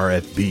listen to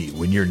RFB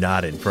when you're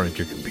not in front of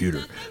your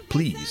computer,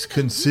 please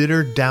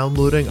consider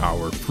downloading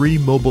our free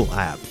mobile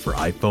app for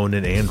iPhone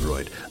and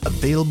Android,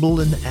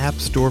 available in the App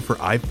Store for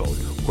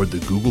iPhone or the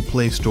Google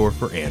Play Store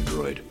for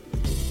Android.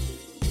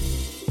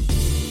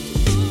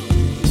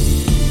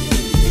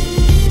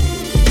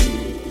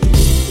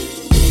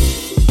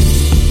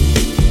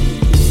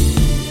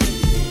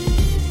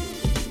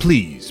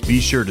 Please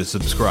be sure to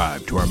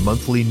subscribe to our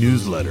monthly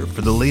newsletter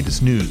for the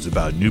latest news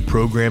about new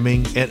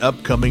programming and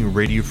upcoming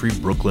Radio Free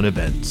Brooklyn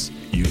events.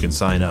 You can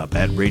sign up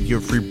at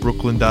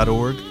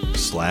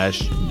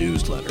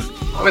radiofreebrooklyn.org/newsletter.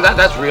 I mean,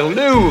 that's real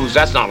news.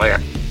 That's not like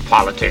a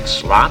politics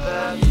slop.